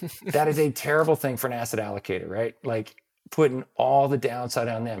 Bitcoin. That is a terrible thing for an asset allocator, right? Like putting all the downside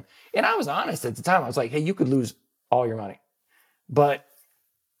on them. And I was honest at the time. I was like, hey, you could lose all your money, but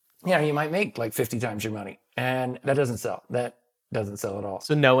you might make like 50 times your money, and that doesn't sell. That doesn't sell at all.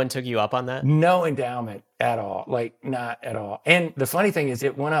 So no one took you up on that? No endowment at all, like not at all. And the funny thing is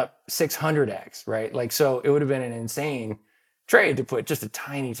it went up 600x, right? Like, so it would have been an insane trade to put just a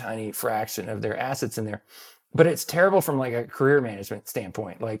tiny, tiny fraction of their assets in there. But it's terrible from like a career management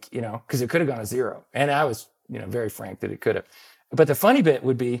standpoint, like, because it could have gone to zero. And I was, very frank that it could have. But the funny bit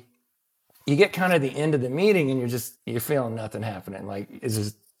would be you get kind of the end of the meeting and you're feeling nothing happening. Like, it's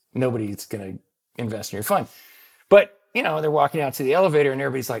just nobody's going to invest in your fund. But, they're walking out to the elevator and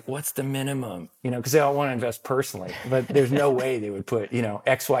everybody's like, what's the minimum? Because they all want to invest personally, but there's no way they would put,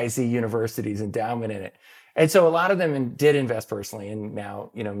 XYZ University's endowment in it. And so a lot of them did invest personally, and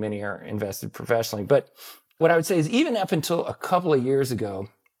now, many are invested professionally. But what I would say is even up until a couple of years ago,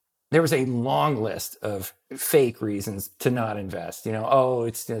 there was a long list of fake reasons to not invest.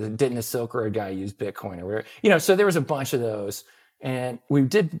 Didn't a Silk Road guy use Bitcoin or whatever? So there was a bunch of those. And we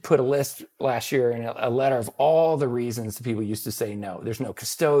did put a list last year in a letter of all the reasons that people used to say no. There's no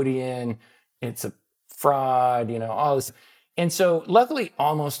custodian, it's a fraud, all this. And so luckily,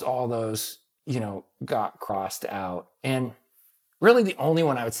 almost all those, got crossed out. And really the only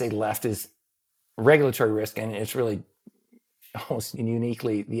one I would say left is regulatory risk. And it's really almost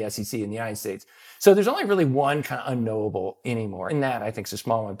uniquely the SEC in the United States. So there's only really one kind of unknowable anymore. And that I think is a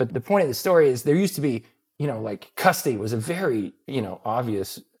small one. But the point of the story is there used to be, like custody was a very,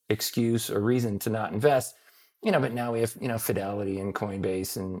 obvious excuse or reason to not invest, but now we have, Fidelity and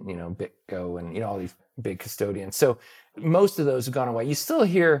Coinbase and, BitGo and, all these big custodians. So most of those have gone away. You still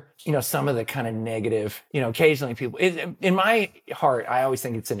hear, some of the kind of negative, occasionally people, in my heart, I always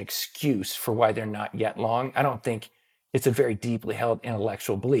think it's an excuse for why they're not yet long. I don't think it's a very deeply held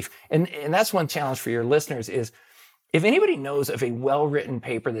intellectual belief. And that's one challenge for your listeners is, if anybody knows of a well-written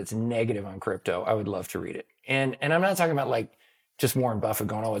paper that's negative on crypto, I would love to read it. And I'm not talking about like just Warren Buffett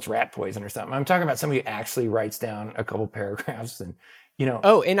going, oh, it's rat poison or something. I'm talking about somebody who actually writes down a couple paragraphs and,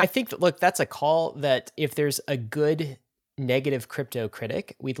 Oh, and I think, look, that's a call that if there's a good negative crypto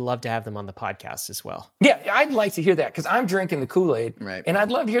critic, we'd love to have them on the podcast as well. Yeah, I'd like to hear that because I'm drinking the Kool-Aid. Right. And I'd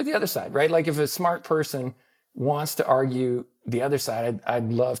love to hear the other side, right? Like if a smart person wants to argue the other side,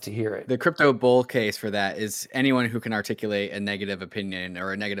 I'd love to hear it. The crypto bull case for that is anyone who can articulate a negative opinion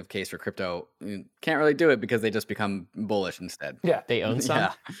or a negative case for crypto can't really do it because they just become bullish instead. Yeah. They own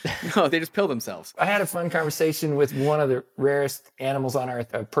some? Yeah. No, they just pill themselves. I had a fun conversation with one of the rarest animals on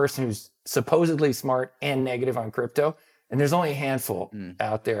earth, a person who's supposedly smart and negative on crypto. And there's only a handful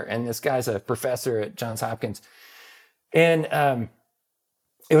out there. And this guy's a professor at Johns Hopkins. And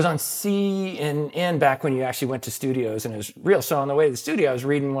it was on CNN back when you actually went to studios and it was real. So on the way to the studio, I was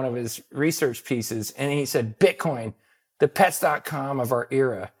reading one of his research pieces and he said, Bitcoin, the pets.com of our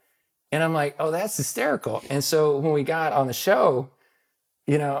era. And I'm like, oh, that's hysterical. And so when we got on the show,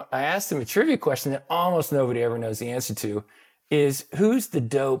 I asked him a trivia question that almost nobody ever knows the answer to is who's the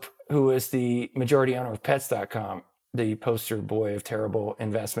dope who was the majority owner of pets.com, the poster boy of terrible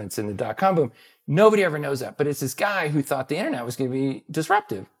investments in the dot-com boom. Nobody ever knows that, but it's this guy who thought the internet was going to be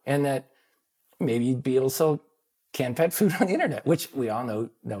disruptive and that maybe you'd be able to sell canned pet food on the internet, which we all know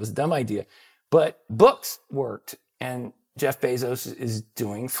that was a dumb idea. But books worked, and Jeff Bezos is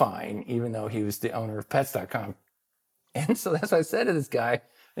doing fine, even though he was the owner of pets.com. And so that's what I said to this guy, I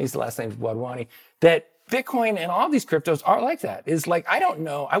think his last name is Wadwani, that Bitcoin and all these cryptos are like that. It's like, I don't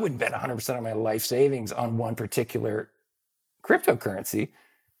know, I wouldn't bet 100% of my life savings on one particular cryptocurrency.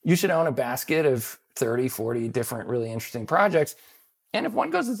 You should own a basket of 30, 40 different really interesting projects. And if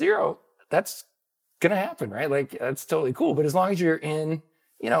one goes to zero, that's going to happen, right? Like that's totally cool. But as long as you're in,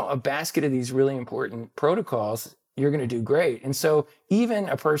 a basket of these really important protocols, you're going to do great. And so even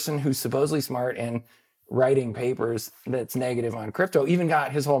a person who's supposedly smart and writing papers that's negative on crypto even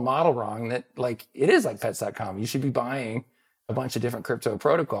got his whole model wrong that like it is like pets.com. You should be buying a bunch of different crypto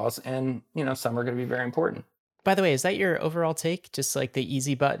protocols and, some are going to be very important. By the way, is that your overall take? Just like the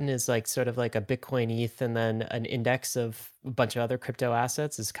easy button is like sort of like a Bitcoin ETH and then an index of a bunch of other crypto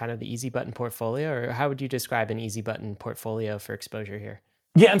assets is kind of the easy button portfolio? Or how would you describe an easy button portfolio for exposure here?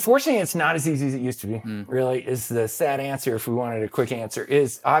 Yeah, unfortunately, it's not as easy as it used to be, really, is the sad answer. If we wanted a quick answer,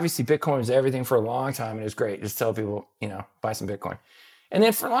 is obviously Bitcoin was everything for a long time. And it was great. Just tell people, buy some Bitcoin. And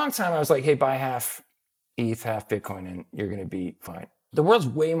then for a long time, I was like, hey, buy half ETH, half Bitcoin, and you're going to be fine. The world's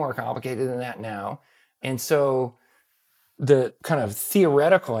way more complicated than that now. And so the kind of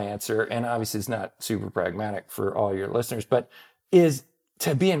theoretical answer, and obviously it's not super pragmatic for all your listeners, but is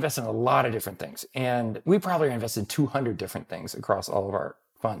to be invested in a lot of different things. And we probably are invested in 200 different things across all of our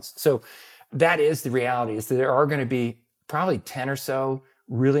funds. So that is the reality, is that there are going to be probably 10 or so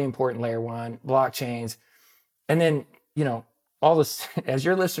really important layer one blockchains. And then, all this, as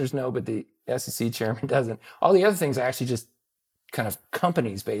your listeners know, but the SEC chairman doesn't, all the other things are actually just kind of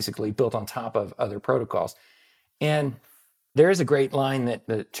companies basically built on top of other protocols. And there is a great line that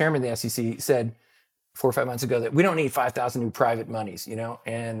the chairman of the SEC said 4 or 5 months ago, that we don't need 5,000 new private monies,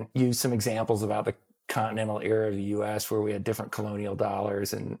 and use some examples about the continental era of the US where we had different colonial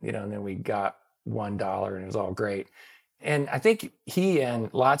dollars and, and then we got $1 and it was all great. And I think he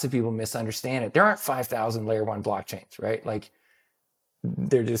and lots of people misunderstand it. There aren't 5,000 layer one blockchains, right? Like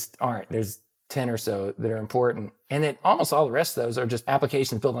there just aren't. There's 10 or so that are important. And then almost all the rest of those are just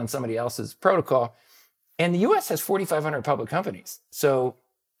applications built on somebody else's protocol. And the US has 4,500 public companies. So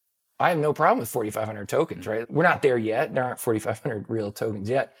I have no problem with 4,500 tokens, right? We're not there yet. There aren't 4,500 real tokens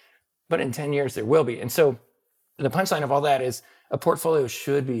yet, but in 10 years there will be. And so the punchline of all that is a portfolio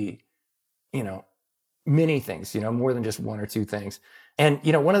should be, many things, more than just one or two things. And,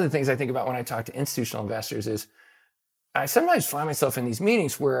 one of the things I think about when I talk to institutional investors is I sometimes find myself in these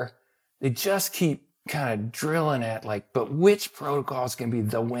meetings where they just keep kind of drilling at but which protocol is going to be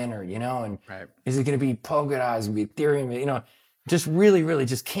the winner, and Right. Is it going to be Polkadot, is it going to be Ethereum, just really, really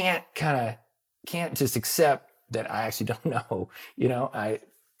just can't just accept that I actually don't know,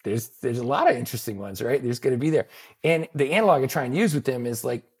 there's a lot of interesting ones, right? There's going to be there. And the analog I try and use with them is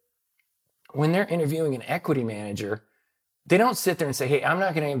when they're interviewing an equity manager, they don't sit there and say, hey, I'm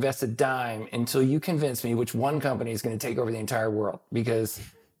not going to invest a dime until you convince me which one company is going to take over the entire world, because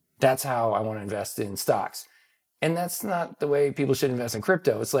that's how I want to invest in stocks. And that's not the way people should invest in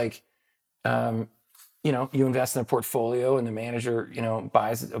crypto. It's you invest in a portfolio and the manager,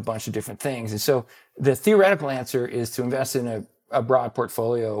 buys a bunch of different things. And so the theoretical answer is to invest in a broad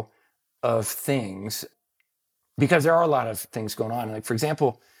portfolio of things, because there are a lot of things going on. For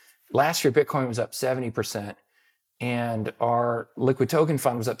example, last year, Bitcoin was up 70%, and our liquid token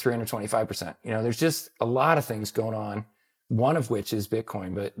fund was up 325%. There's just a lot of things going on, one of which is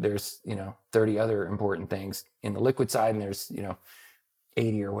Bitcoin, but there's, 30 other important things in the liquid side, and there's,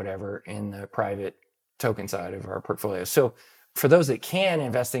 80 or whatever in the private token side of our portfolio. So for those that can,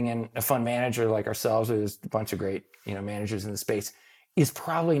 investing in a fund manager like ourselves, there's a bunch of great, managers in the space, is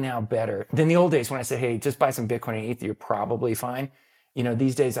probably now better than the old days when I said, hey, just buy some Bitcoin and ETH, you're probably fine.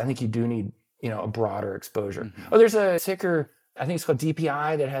 These days, I think you do need, a broader exposure. Mm-hmm. Oh, there's a ticker, I think it's called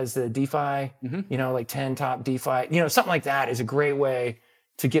DPI, that has the DeFi, 10 top DeFi, something like that is a great way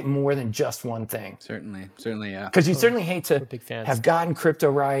to get more than just one thing. Certainly, yeah. Because you certainly hate to big fans. Have gotten crypto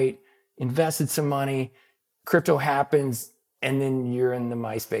right, invested some money, crypto happens, and then you're in the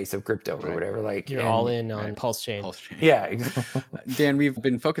MySpace of crypto or whatever. You're all in on Pulse Chain. Yeah, exactly. Dan, we've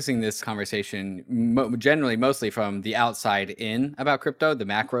been focusing this conversation generally mostly from the outside in about crypto, the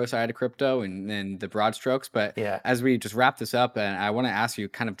macro side of crypto, and then the broad strokes. But as we just wrap this up, and I want to ask you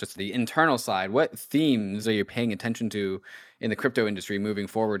kind of just the internal side, what themes are you paying attention to in the crypto industry moving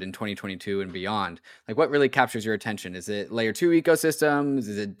forward in 2022 and beyond? What really captures your attention? Is it layer 2 ecosystems?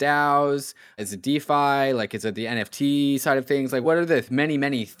 Is it DAOs? Is it DeFi? Is it the NFT side of things? What are the many,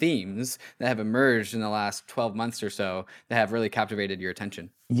 many themes that have emerged in the last 12 months or so that have really captivated your attention?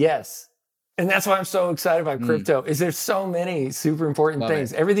 Yes. And that's why I'm so excited about crypto, is there's so many super important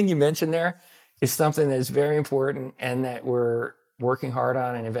things. Everything you mentioned there is something that is very important and that we're working hard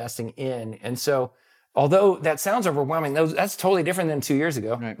on and investing in. And so, although that sounds overwhelming, that's totally different than 2 years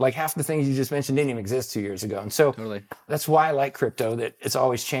ago. Right. Half the things you just mentioned didn't even exist 2 years ago. And so that's why I like crypto, that it's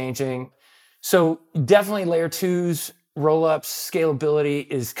always changing. So definitely layer 2s, roll-ups, scalability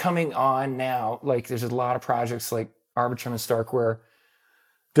is coming on now. There's a lot of projects like Arbitrum and Starkware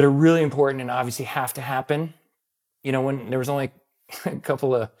that are really important and obviously have to happen. When there was only a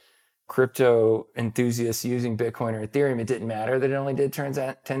couple of crypto enthusiasts using Bitcoin or Ethereum, it didn't matter that it only did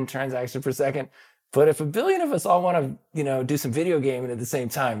 10 transactions per second. But if a billion of us all want to, do some video gaming at the same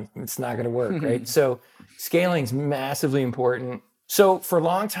time, it's not going to work, right? So scaling is massively important. So for a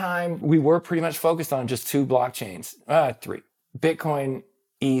long time, we were pretty much focused on just 2 blockchains, 3, Bitcoin,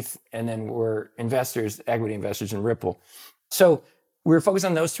 ETH, and then we're equity investors in Ripple. So we were focused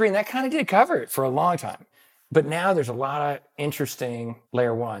on those 3, and that kind of did cover it for a long time. But now there's a lot of interesting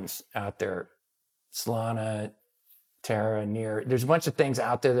layer 1s out there. Solana, Terra, Near. There's a bunch of things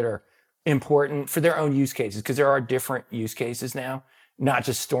out there that are important for their own use cases, because there are different use cases now, not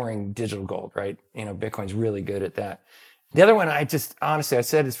just storing digital gold, right? Bitcoin's really good at that. The other one, I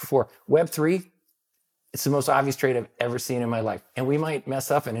said this before, Web3 It's the most obvious trade I've ever seen in my life. And we might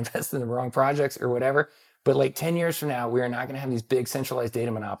mess up and invest in the wrong projects or whatever, but like 10 years from now, we are not going to have these big centralized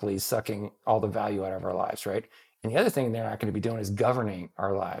data monopolies sucking all the value out of our lives, right? And the other thing they're not going to be doing is governing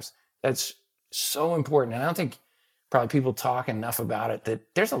our lives. That's so important. And I don't think probably people talk enough about it, that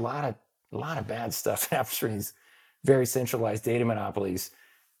there's a lot of bad stuff that happens from these very centralized data monopolies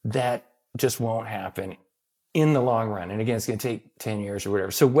that just won't happen in the long run. And again, it's going to take 10 years or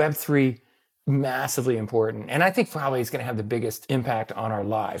whatever. So Web3, massively important. And I think probably it's going to have the biggest impact on our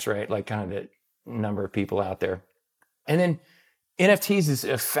lives, right? Like kind of the number of people out there. And then NFTs is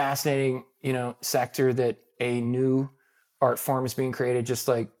a fascinating, sector that a new art form is being created, just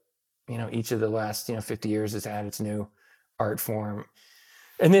like, each of the last, 50 years has had its new art form.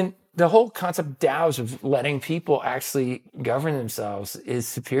 And then the whole concept of DAOs, of letting people actually govern themselves, is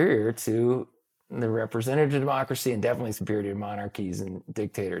superior to the representative democracy and definitely superior to monarchies and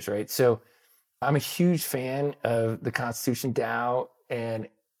dictators, right? So I'm a huge fan of the Constitution DAO, and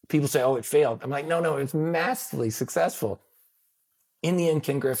people say, oh, it failed. I'm like, no, it's massively successful. In the end,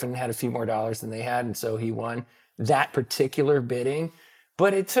 Ken Griffin had a few more dollars than they had, and so he won that particular bidding.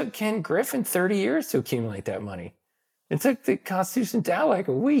 But it took Ken Griffin 30 years to accumulate that money. It took the Constitution DAO like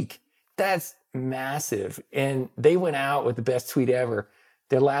a week. That's massive. And they went out with the best tweet ever.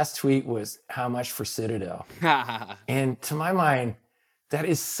 Their last tweet was, how much for Citadel? And to my mind, that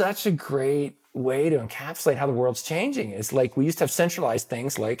is such a great way to encapsulate how the world's changing. It's like we used to have centralized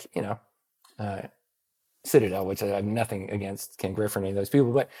things like, Citadel, which I have nothing against Ken Griffin or any of those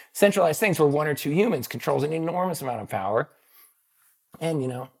people, but centralized things where one or two humans controls an enormous amount of power.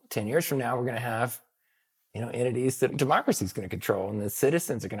 And, 10 years from now, we're going to have, entities that democracy is going to control, and the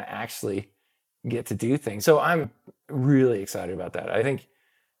citizens are going to actually get to do things. So I'm really excited about that. I think,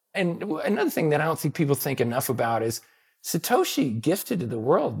 and another thing that I don't think people think enough about is Satoshi gifted to the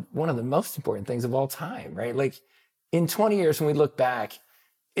world one of the most important things of all time, right? Like in 20 years, when we look back,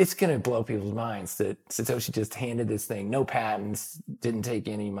 it's going to blow people's minds that Satoshi just handed this thing, no patents, didn't take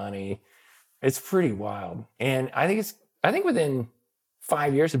any money. It's pretty wild. And I think within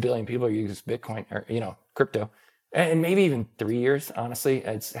 5 years, 1 billion people use Bitcoin or, crypto, and maybe even 3 years, honestly.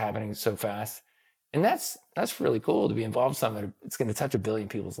 It's happening so fast. And that's really cool to be involved in something that's going to touch 1 billion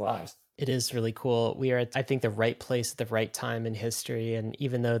people's lives. It is really cool. We are at, I think, the right place at the right time in history. And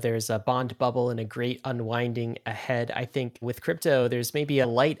even though there's a bond bubble and a great unwinding ahead, I think with crypto, there's maybe a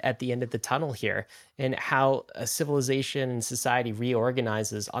light at the end of the tunnel here, and how a civilization and society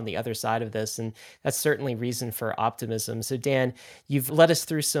reorganizes on the other side of this. And that's certainly reason for optimism. So Dan, you've led us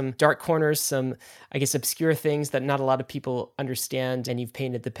through some dark corners, some, I guess, obscure things that not a lot of people understand. And you've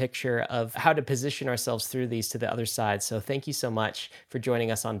painted the picture of how to position ourselves through these to the other side. So thank you so much for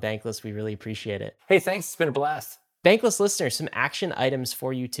joining us on Bankless. We really appreciate it. Hey, thanks. It's been a blast. Bankless listeners, some action items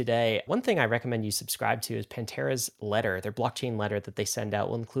for you today. One thing I recommend you subscribe to is Pantera's letter, their blockchain letter that they send out.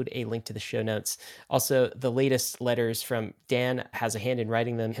 We'll include a link to the show notes. Also, the latest letters from Dan has a hand in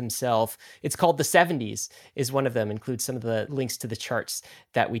writing them himself. It's called The 70s is one of them. Includes some of the links to the charts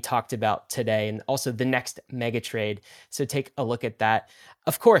that we talked about today, and also the next mega trade. So take a look at that.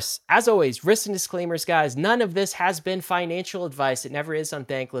 Of course, as always, risks and disclaimers, guys. None of this has been financial advice. It never is on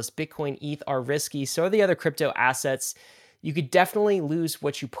Bankless. Bitcoin, ETH are risky. So are the other crypto assets. You could definitely lose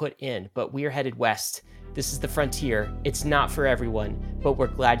what you put in, but we are headed west. This is the frontier. It's not for everyone, but we're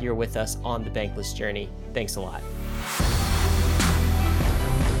glad you're with us on the Bankless journey. Thanks a lot.